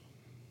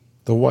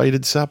the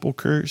whited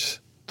sepulchres,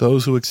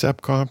 those who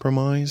accept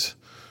compromise,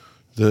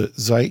 the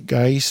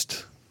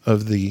zeitgeist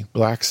of the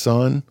black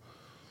sun,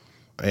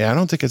 I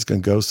don't think it's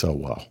going to go so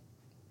well.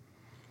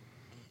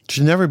 There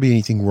should never be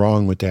anything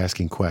wrong with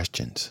asking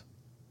questions.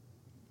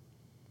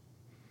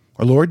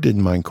 Our Lord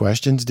didn't mind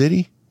questions, did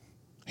he?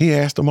 He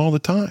asked them all the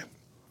time.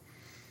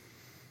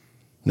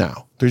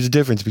 Now, there's a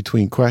difference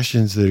between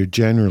questions that are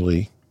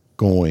generally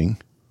going,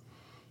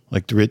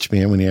 like the rich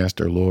man when he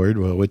asked our Lord,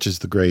 well, which is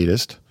the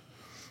greatest,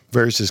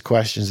 versus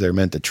questions that are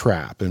meant to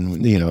trap.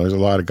 And, there's a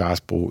lot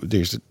of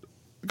there's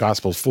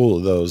gospel's full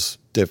of those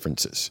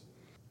differences.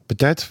 But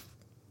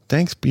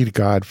thanks be to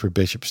God for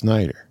Bishop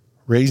Snyder,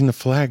 raising a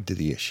flag to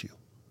the issue.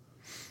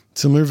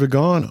 Similar to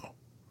Vigano.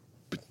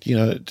 But,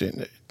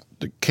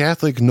 the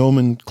Catholic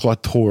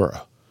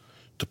nomenclatura,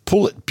 the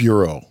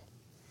Politburo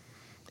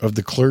of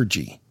the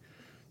clergy,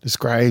 the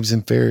scribes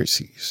and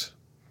Pharisees.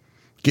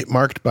 Get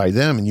marked by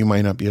them and you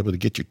might not be able to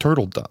get your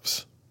turtle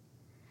doves.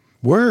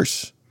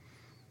 Worse,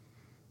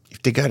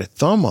 if they got a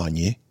thumb on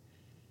you,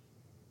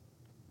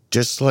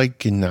 just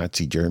like in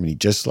Nazi Germany,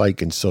 just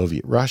like in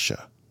Soviet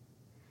Russia,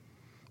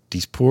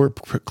 these poor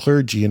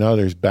clergy and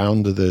others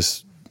bound to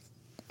this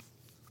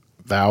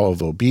vow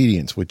of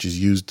obedience, which is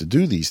used to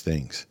do these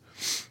things,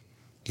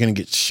 you're going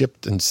to get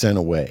shipped and sent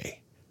away.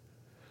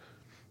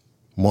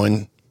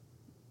 One,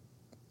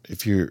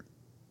 if you're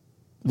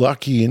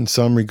lucky in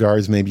some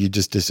regards, maybe you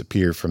just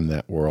disappear from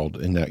that world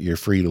and that you're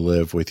free to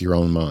live with your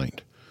own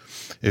mind.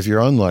 If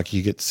you're unlucky,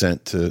 you get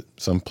sent to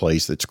some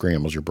place that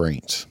scrambles your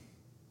brains.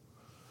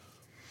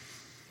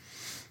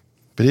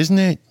 But isn't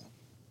it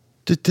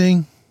the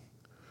thing?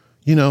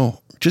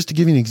 Just to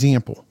give you an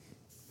example.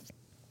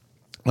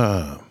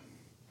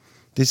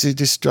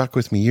 This struck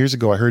with me years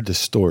ago. I heard this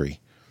story.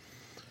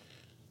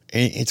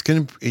 And it's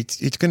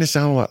gonna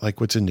sound a lot like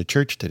what's in the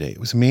church today. It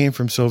was a man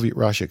from Soviet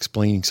Russia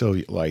explaining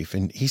Soviet life,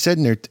 and he said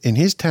in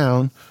his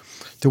town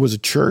there was a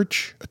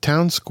church, a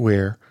town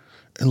square,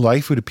 and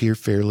life would appear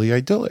fairly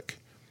idyllic.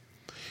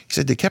 He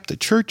said they kept the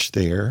church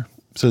there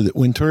so that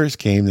when tourists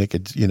came, they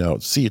could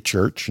see a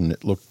church and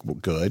it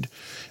looked good.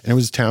 And there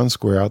was a town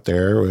square out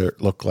there where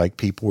it looked like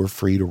people were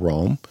free to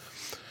roam.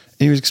 And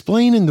he was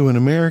explaining to an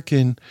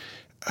American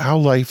how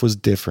life was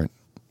different.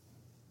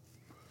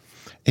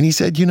 And he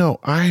said,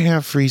 I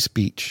have free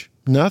speech.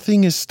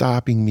 Nothing is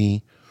stopping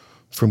me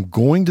from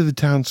going to the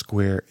town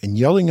square and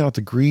yelling out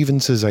the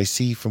grievances I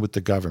see with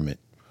the government.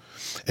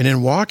 And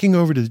then walking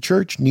over to the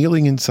church,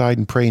 kneeling inside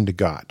and praying to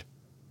God.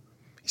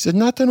 He said,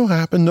 nothing will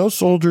happen. No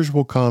soldiers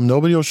will come.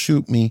 Nobody will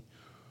shoot me.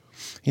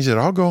 He said,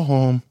 I'll go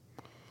home.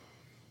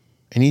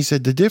 And he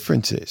said, the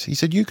difference is, he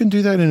said, you can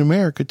do that in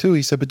America too.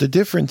 He said, but the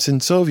difference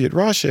in Soviet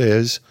Russia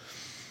is,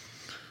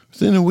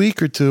 within a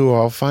week or two,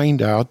 I'll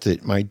find out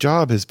that my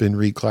job has been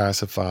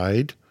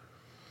reclassified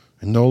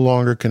and no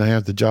longer can I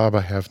have the job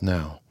I have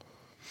now.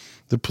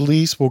 The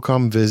police will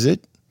come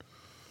visit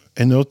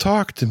and they'll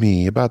talk to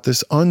me about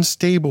this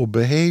unstable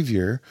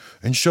behavior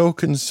and show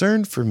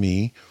concern for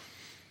me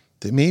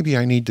that maybe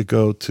I need to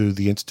go to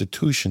the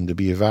institution to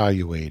be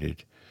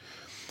evaluated.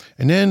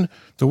 And then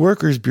the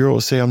Workers' Bureau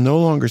will say I'm no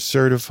longer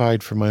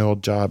certified for my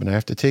old job and I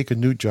have to take a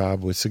new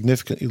job with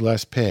significantly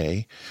less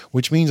pay,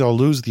 which means I'll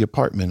lose the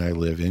apartment I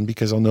live in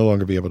because I'll no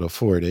longer be able to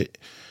afford it.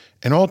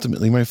 And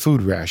ultimately, my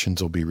food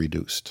rations will be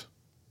reduced.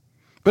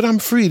 But I'm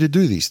free to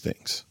do these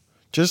things,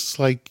 just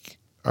like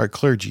our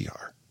clergy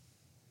are.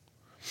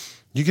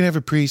 You can have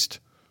a priest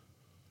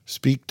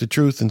speak the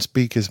truth and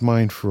speak his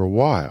mind for a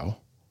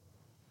while,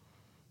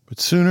 but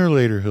sooner or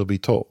later he'll be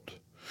told.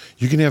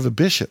 You can have a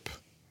bishop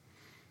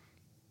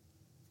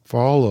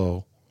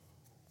follow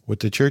what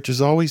the church has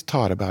always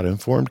taught about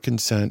informed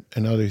consent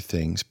and other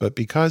things, but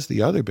because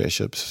the other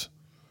bishops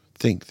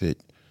think that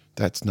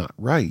that's not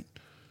right,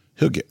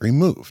 he'll get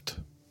removed.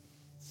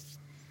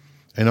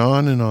 And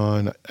on and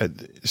on.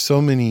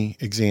 So many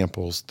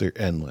examples, they're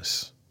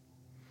endless.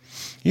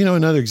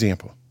 Another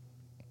example.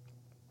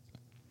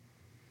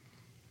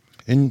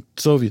 In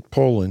Soviet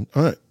Poland,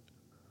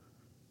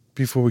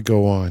 before we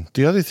go on,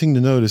 the other thing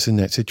to notice in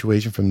that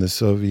situation from the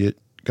Soviet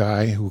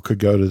guy who could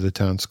go to the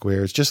town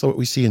square is just what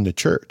we see in the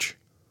church.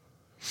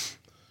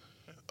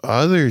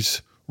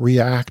 Others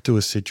react to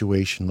a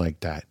situation like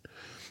that.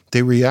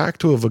 They react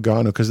to a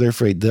Vagano because they're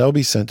afraid they'll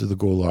be sent to the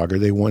Gulag, or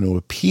they want to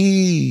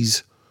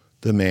appease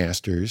the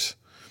masters.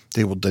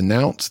 They will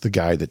denounce the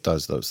guy that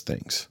does those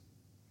things.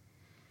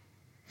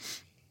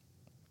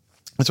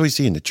 That's what we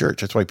see in the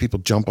church. That's why people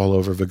jump all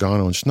over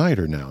Vigano and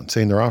Schneider now and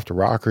saying they're off the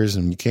rockers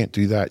and you can't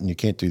do that and you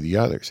can't do the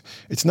others.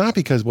 It's not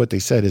because what they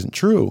said isn't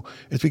true.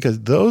 It's because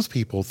those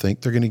people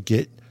think they're going to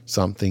get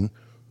something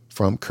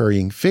from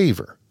currying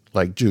favor,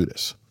 like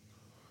Judas.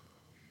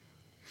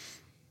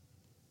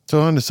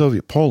 So on to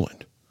Soviet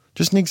Poland.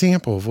 Just an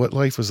example of what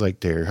life was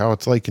like there, how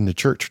it's like in the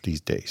church these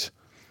days.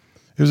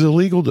 It was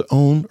illegal to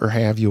own or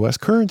have U.S.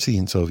 currency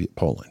in Soviet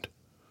Poland.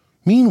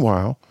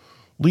 Meanwhile,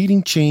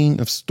 leading chain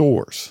of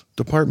stores,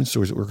 department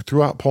stores that were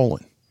throughout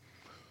Poland,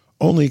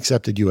 only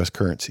accepted U.S.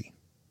 currency.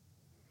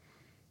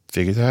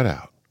 Figure that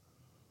out.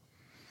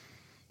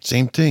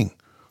 Same thing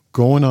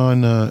going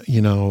on,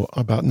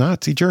 about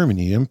Nazi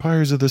Germany,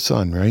 empires of the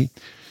sun, right?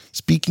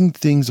 Speaking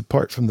things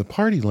apart from the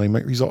party line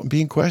might result in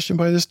being questioned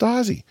by the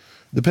Stasi.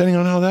 Depending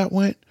on how that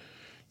went,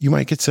 you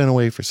might get sent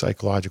away for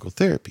psychological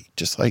therapy,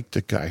 just like the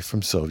guy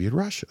from Soviet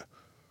Russia.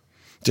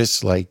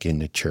 Just like in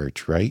the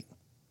church, right?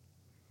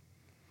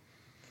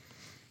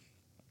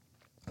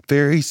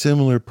 Very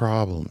similar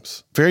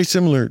problems, very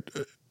similar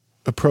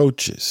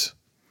approaches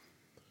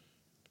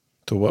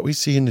to what we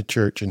see in the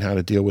church and how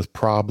to deal with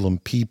problem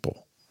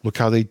people. Look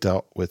how they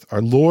dealt with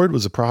our Lord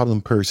was a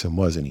problem person,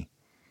 wasn't he?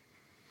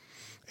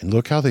 And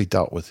look how they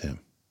dealt with him.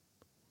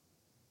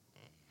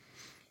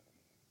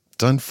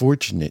 It's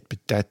unfortunate, but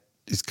that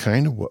is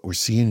kind of what we're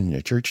seeing in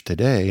the church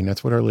today. And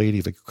that's what Our Lady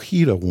of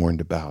Akita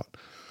warned about.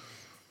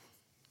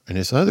 And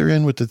this other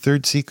end with the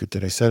third secret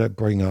that I said I'd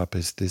bring up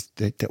is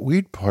that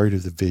weird part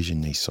of the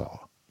vision they saw.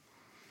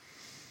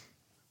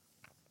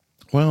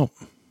 Well,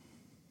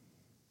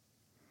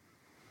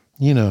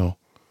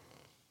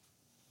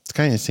 it's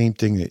kind of the same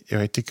thing that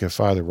I think of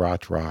Father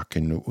Rothrock,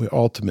 and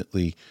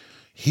ultimately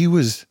he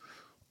was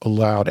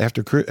allowed,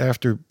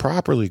 after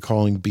properly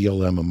calling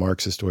BLM a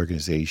Marxist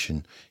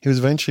organization, he was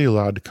eventually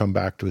allowed to come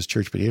back to his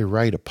church, but he had to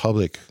write a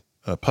public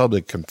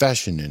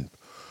confession and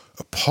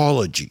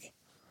apology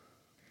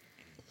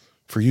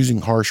for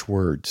using harsh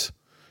words.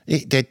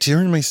 That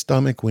turned my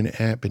stomach when it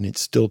happened. It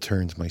still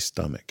turns my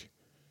stomach.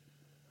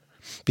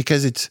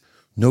 Because it's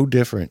no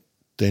different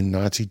than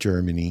Nazi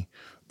Germany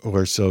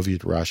or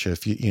Soviet Russia.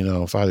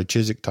 If Father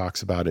Chiswick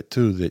talks about it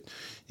too, that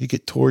you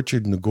get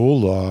tortured in the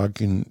gulag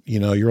and,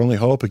 your only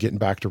hope of getting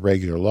back to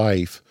regular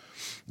life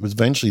was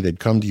eventually they'd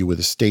come to you with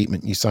a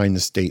statement. You sign the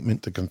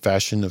statement, the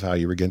confession of how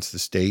you were against the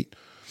state,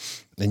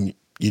 and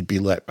you'd be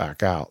let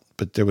back out.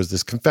 But there was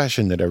this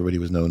confession that everybody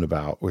was known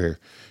about where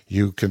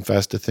you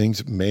confess to things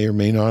that may or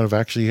may not have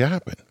actually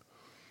happened.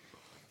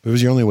 It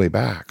was your only way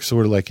back,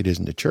 sort of like it is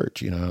in the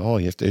church. You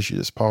have to issue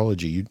this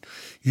apology.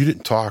 You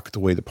didn't talk the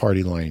way the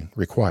party line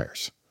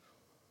requires.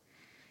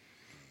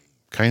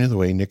 Kind of the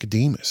way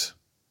Nicodemus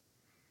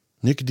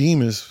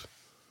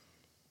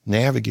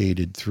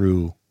navigated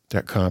through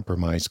that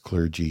compromised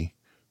clergy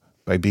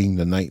by being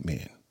the night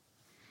man.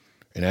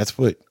 And that's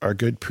what our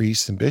good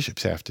priests and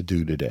bishops have to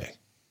do today,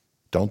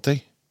 don't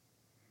they?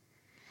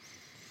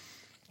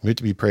 We have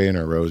to be praying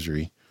our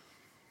rosary.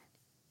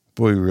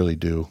 Boy, we really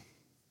do.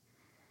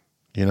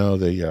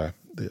 The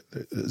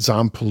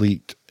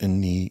Zampolit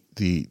and the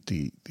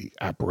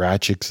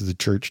apparatchiks of the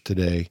church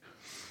today,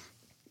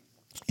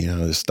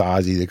 the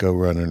Stasi that go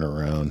running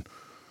around.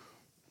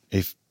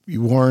 If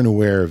you aren't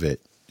aware of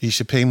it, you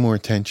should pay more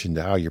attention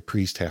to how your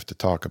priests have to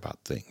talk about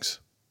things.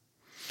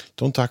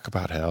 Don't talk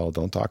about hell.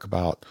 Don't talk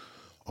about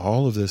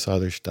all of this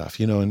other stuff.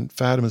 And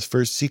Fatima's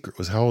first secret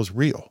was hell is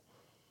real.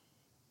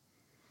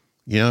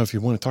 If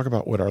you want to talk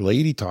about what Our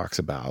Lady talks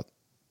about,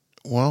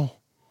 well,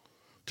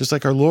 just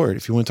like our Lord,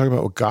 if you want to talk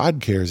about what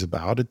God cares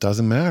about, it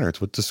doesn't matter.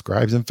 It's what the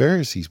scribes and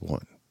Pharisees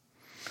want.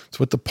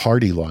 It's what the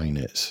party line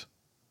is.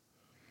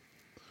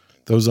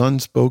 Those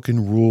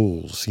unspoken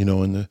rules,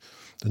 in the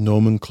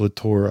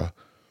nomenclatura,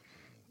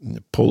 in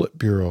the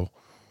Politburo,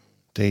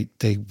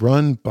 they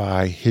run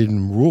by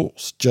hidden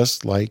rules,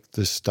 just like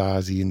the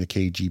Stasi and the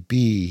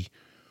KGB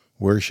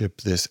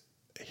worship this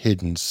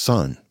hidden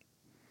sun.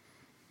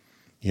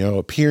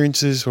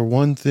 Appearances are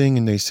one thing,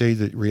 and they say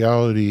that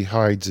reality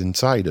hides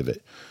inside of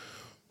it.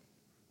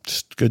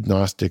 Just good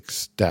Gnostic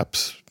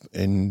steps,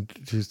 and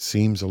it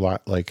seems a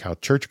lot like how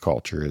church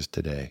culture is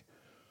today.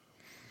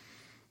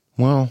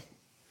 Well,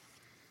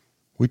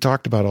 we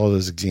talked about all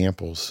those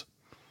examples,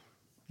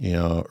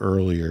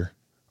 earlier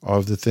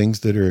of the things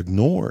that are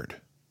ignored.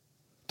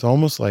 It's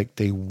almost like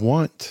they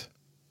want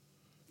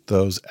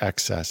those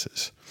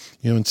excesses.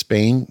 In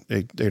Spain,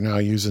 they're now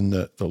using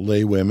the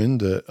lay women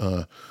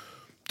to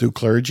do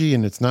clergy,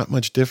 and it's not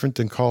much different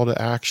than call to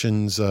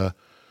actions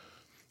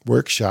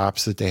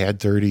workshops that they had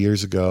 30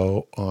 years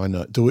ago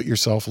on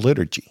do-it-yourself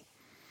liturgy.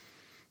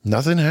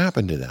 Nothing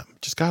happened to them.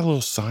 Just got a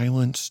little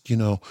silenced,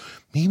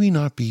 maybe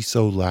not be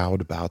so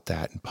loud about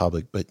that in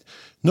public, but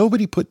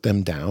nobody put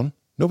them down.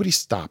 Nobody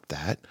stopped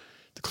that.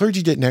 The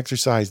clergy didn't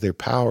exercise their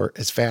power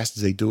as fast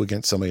as they do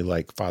against somebody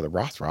like Father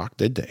Rothrock,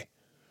 did they?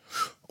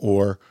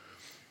 Or,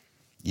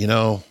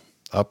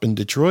 up in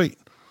Detroit,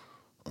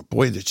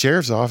 boy, the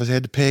sheriff's office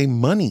had to pay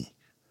money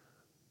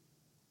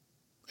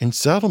in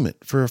settlement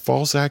for a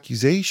false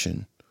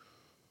accusation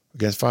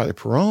against Father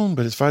Perone,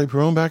 but is Father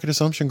Perone back at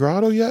Assumption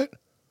Grotto yet?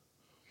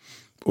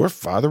 Or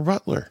Father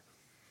Butler.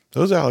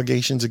 Those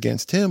allegations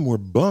against him were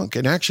bunk.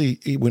 And actually,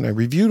 when I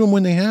reviewed them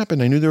when they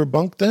happened, I knew they were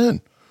bunk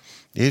then.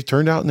 It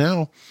turned out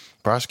now,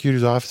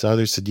 prosecutor's office,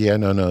 others said,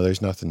 no,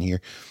 there's nothing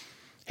here.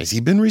 Has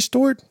he been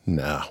restored?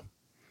 No.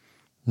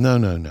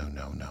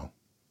 No.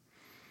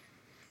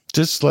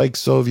 Just like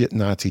Soviet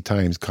Nazi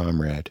times,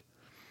 comrade.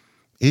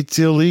 It's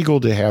illegal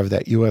to have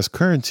that U.S.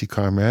 currency,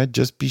 comrade.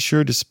 Just be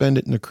sure to spend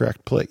it in the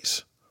correct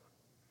place.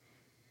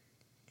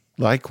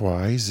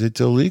 Likewise, it's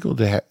illegal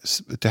to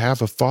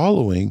have a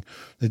following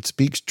that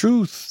speaks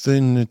truth,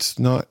 and it's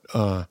not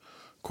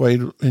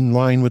quite in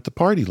line with the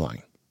party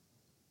line.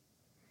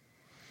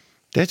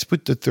 That's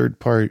what the third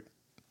part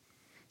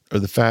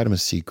of the Fatima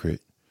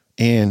secret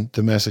and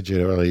the message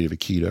of Our Lady of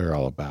Akita are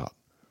all about.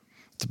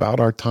 It's about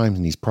our times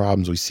and these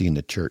problems we see in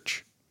the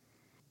church.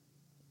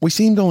 We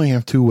seem to only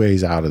have two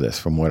ways out of this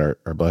from what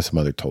our Blessed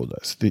Mother told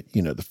us.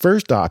 The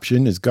first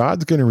option is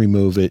God's going to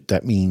remove it.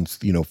 That means,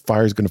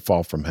 fire's going to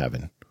fall from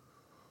heaven.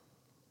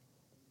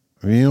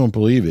 I mean, you don't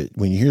believe it.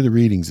 When you hear the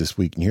readings this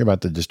week and hear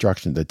about the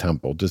destruction of the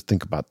temple, just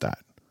think about that.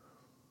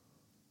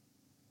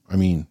 I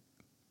mean,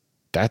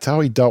 that's how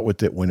he dealt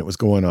with it when it was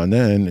going on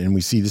then, and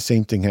we see the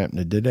same thing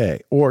happening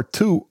today. Or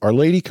two, Our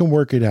Lady can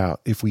work it out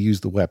if we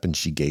use the weapons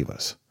she gave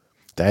us.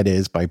 That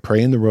is, by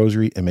praying the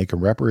rosary and making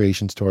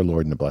reparations to our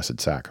Lord in the Blessed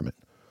Sacrament.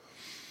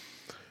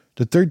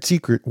 The third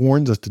secret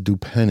warns us to do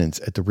penance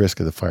at the risk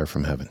of the fire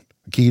from heaven.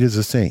 Akita is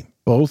the same.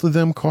 Both of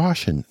them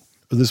caution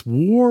of this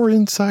war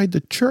inside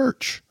the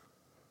church.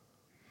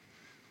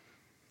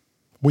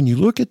 When you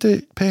look at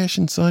the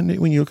Passion Sunday,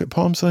 when you look at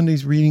Palm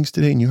Sunday's readings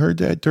today, and you heard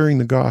that during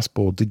the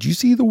gospel, did you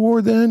see the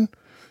war then?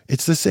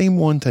 It's the same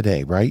one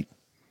today, right?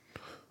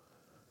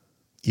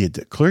 You had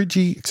the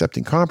clergy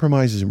accepting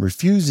compromises and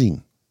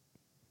refusing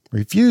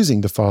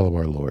to follow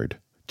our Lord,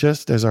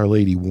 just as Our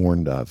Lady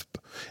warned of.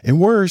 And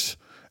worse,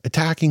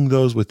 attacking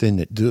those within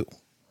that do.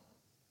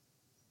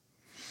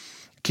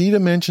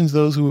 Akita mentions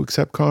those who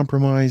accept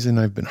compromise, and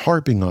I've been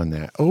harping on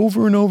that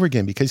over and over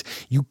again because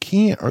you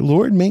can't. Our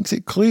Lord makes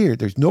it clear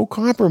there's no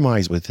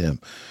compromise with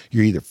him.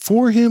 You're either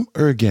for him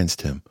or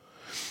against him.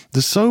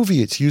 The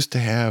Soviets used to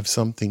have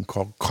something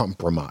called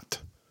compromat.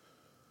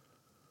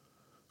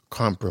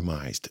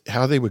 Compromised.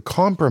 How they would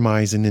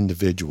compromise an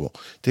individual.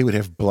 They would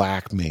have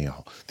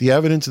blackmail. The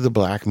evidence of the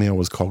blackmail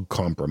was called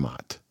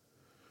compromat.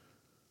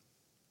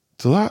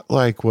 It's a lot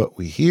like what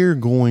we hear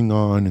going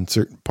on in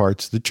certain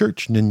parts of the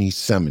church and in these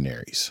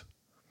seminaries.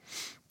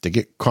 To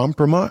get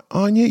compromise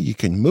on you, you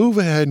can move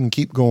ahead and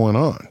keep going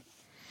on.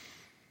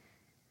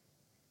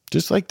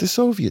 Just like the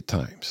Soviet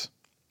times.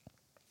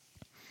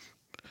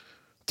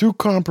 Through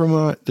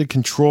compromise, the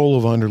control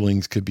of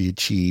underlings could be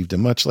achieved,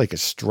 and much like a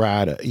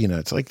strata,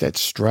 it's like that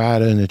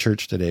strata in the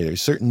church today.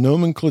 There's certain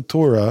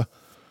nomenclatura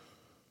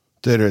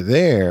that are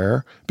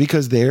there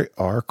because they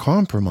are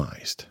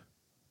compromised.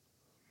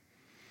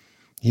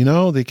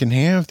 They can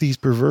have these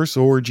perverse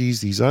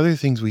orgies, these other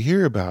things we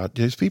hear about.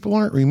 These people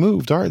aren't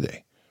removed, are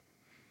they?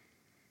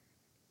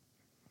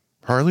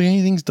 Hardly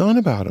anything's done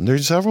about them.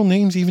 There's several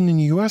names even in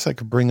the U.S. I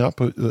could bring up,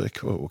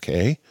 like,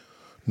 okay,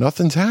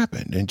 nothing's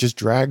happened. And it just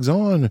drags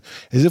on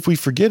as if we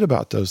forget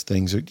about those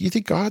things. Do you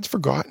think God's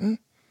forgotten?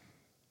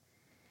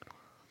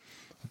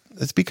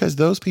 That's because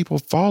those people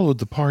followed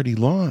the party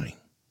line.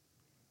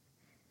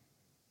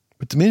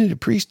 But the minute a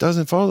priest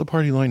doesn't follow the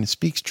party line and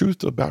speaks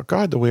truth about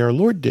God the way our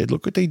Lord did,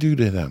 look what they do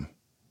to them.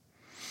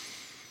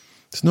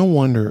 It's no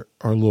wonder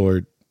our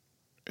Lord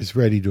is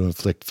ready to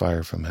inflict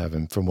fire from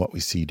heaven from what we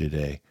see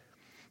today.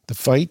 The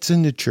fight's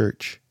in the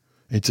church.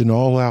 It's an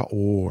all-out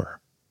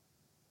war.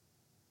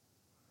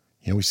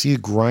 We see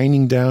it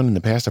grinding down. In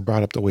the past, I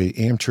brought up the way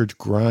Am Church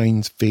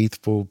grinds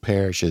faithful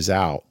parishes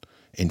out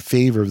in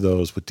favor of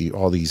those with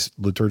all these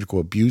liturgical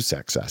abuse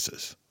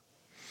excesses.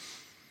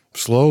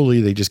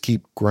 Slowly, they just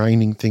keep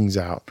grinding things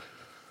out.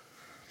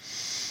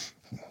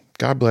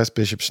 God bless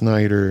Bishop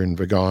Snyder and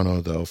Vigano,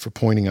 though, for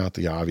pointing out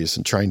the obvious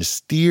and trying to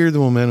steer the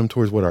momentum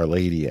towards what Our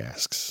Lady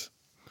asks.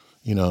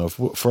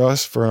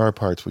 For our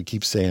parts, we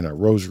keep saying our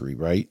rosary,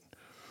 right?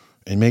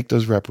 And make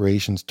those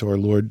reparations to our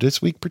Lord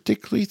this week,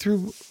 particularly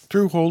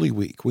through Holy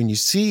Week. When you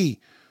see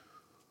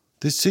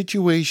this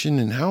situation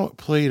and how it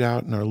played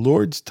out in our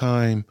Lord's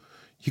time,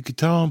 you could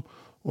tell him,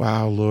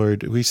 wow,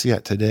 Lord, we see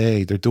that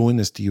today. They're doing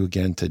this to you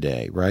again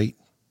today, right?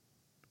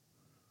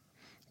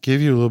 Give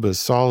you a little bit of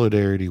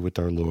solidarity with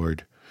our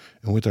Lord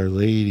and with Our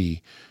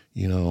Lady.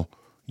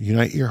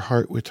 Unite your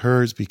heart with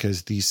hers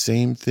because these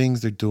same things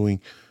they're doing,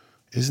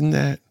 isn't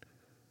that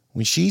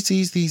when she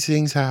sees these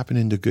things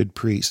happening to good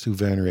priests who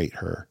venerate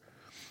her,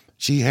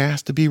 she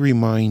has to be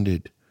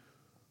reminded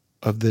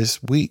of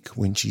this week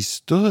when she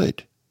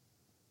stood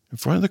in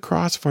front of the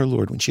cross of our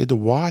Lord, when she had to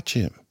watch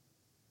him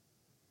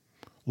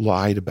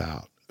lied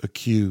about,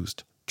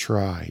 accused,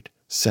 tried,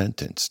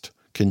 sentenced,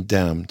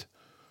 condemned,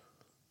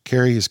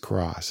 carry his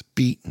cross,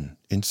 beaten,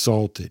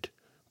 insulted,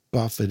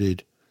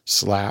 buffeted,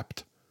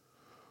 slapped,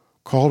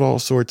 called all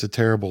sorts of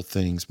terrible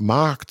things,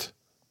 mocked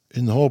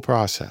in the whole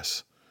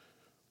process.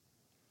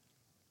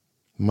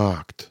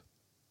 Mocked.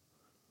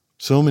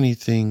 So many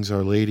things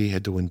Our Lady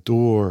had to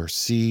endure,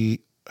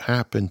 see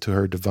happen to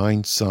her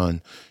divine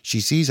Son. She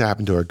sees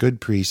happen to our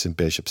good priests and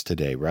bishops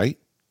today, right?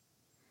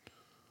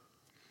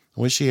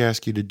 What does she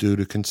ask you to do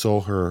to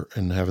console her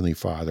and the Heavenly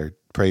Father?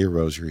 Pray your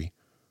rosary.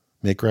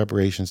 Make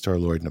reparations to our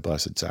Lord in the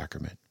Blessed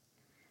Sacrament.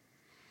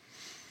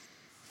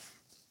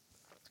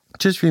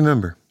 Just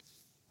remember,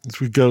 as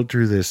we go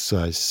through this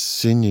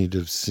synod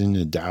of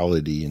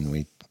synodality and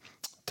we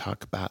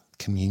talk about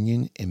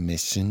communion and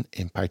mission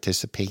and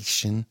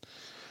participation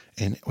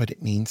and what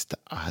it means to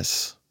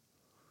us,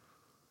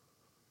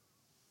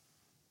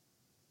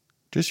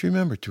 just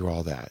remember through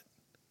all that,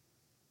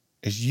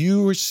 as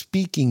you are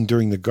speaking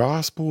during the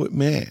gospel at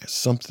Mass,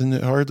 something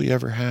that hardly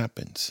ever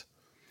happens.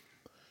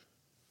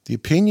 The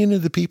opinion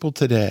of the people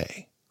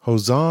today,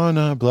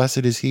 Hosanna, blessed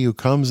is he who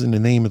comes in the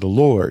name of the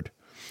Lord.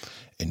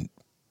 And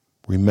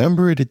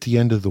remember it at the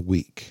end of the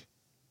week.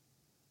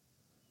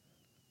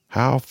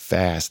 How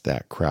fast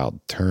that crowd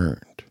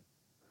turned.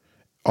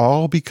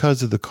 All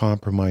because of the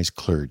compromised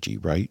clergy,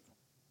 right?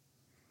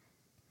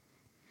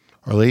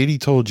 Our Lady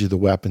told you the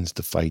weapons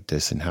to fight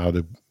this and how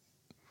to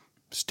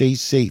stay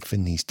safe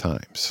in these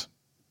times.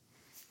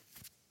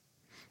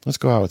 Let's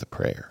go out with a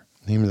prayer.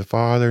 In the name of the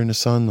Father, and the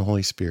Son, and the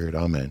Holy Spirit.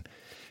 Amen.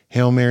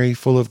 Hail Mary,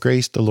 full of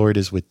grace, the Lord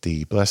is with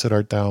thee. Blessed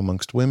art thou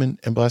amongst women,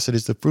 and blessed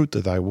is the fruit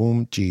of thy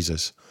womb,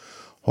 Jesus.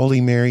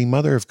 Holy Mary,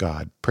 Mother of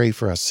God, pray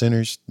for us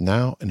sinners,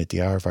 now and at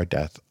the hour of our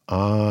death.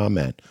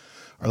 Amen.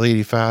 Our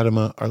Lady of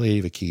Fatima, Our Lady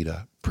of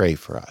Akita, pray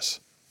for us.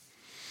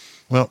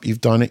 Well,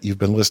 you've done it. You've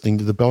been listening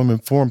to the Bellman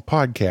Forum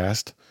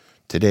podcast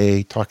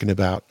today, talking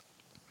about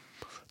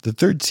the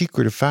third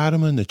secret of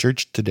Fatima in the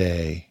Church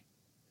today.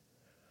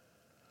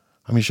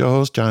 I'm your show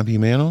host, John P.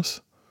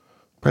 Manos,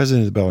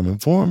 president of the Bellarmine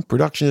Forum.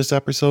 Production of this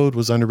episode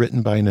was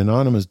underwritten by an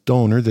anonymous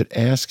donor that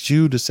asks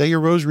you to say your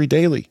rosary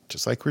daily,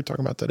 just like we're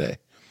talking about today.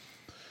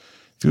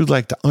 If you would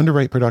like to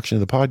underwrite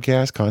production of the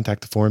podcast,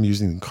 contact the forum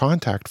using the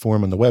contact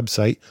form on the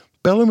website,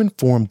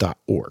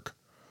 bellarmineforum.org.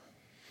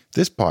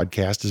 This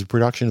podcast is a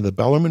production of the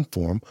Bellarmine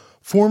Forum,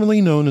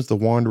 formerly known as the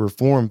Wanderer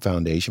Forum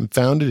Foundation,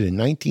 founded in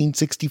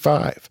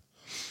 1965.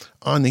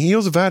 On the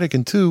heels of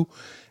Vatican II,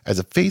 as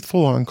a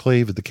faithful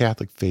enclave of the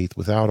Catholic faith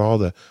without all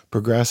the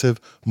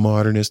progressive,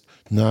 modernist,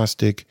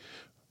 Gnostic,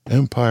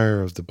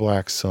 Empire of the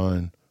Black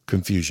Sun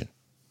confusion.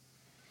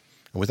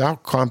 And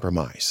without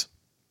compromise.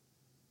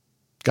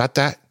 Got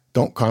that?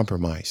 Don't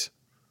compromise.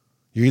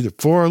 You're either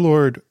for our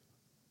Lord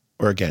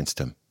or against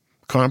him.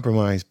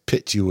 Compromise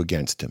pits you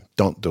against him.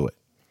 Don't do it.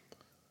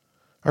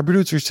 Our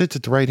producer sits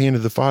at the right hand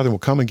of the Father and will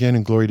come again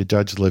in glory to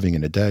judge the living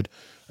and the dead.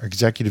 Our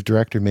executive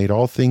director made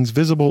all things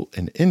visible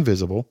and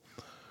invisible.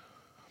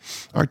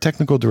 Our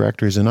technical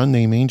director is an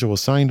unnamed angel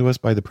assigned to us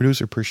by the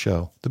producer per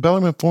show. The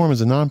Bellarmine Forum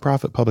is a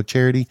nonprofit public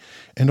charity,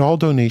 and all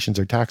donations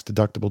are tax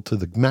deductible to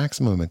the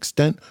maximum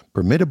extent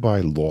permitted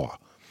by law.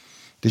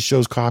 This show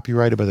is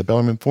copyrighted by the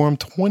Bellarmine Forum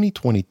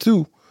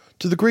 2022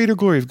 to the greater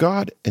glory of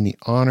God and the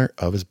honor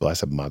of his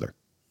Blessed Mother.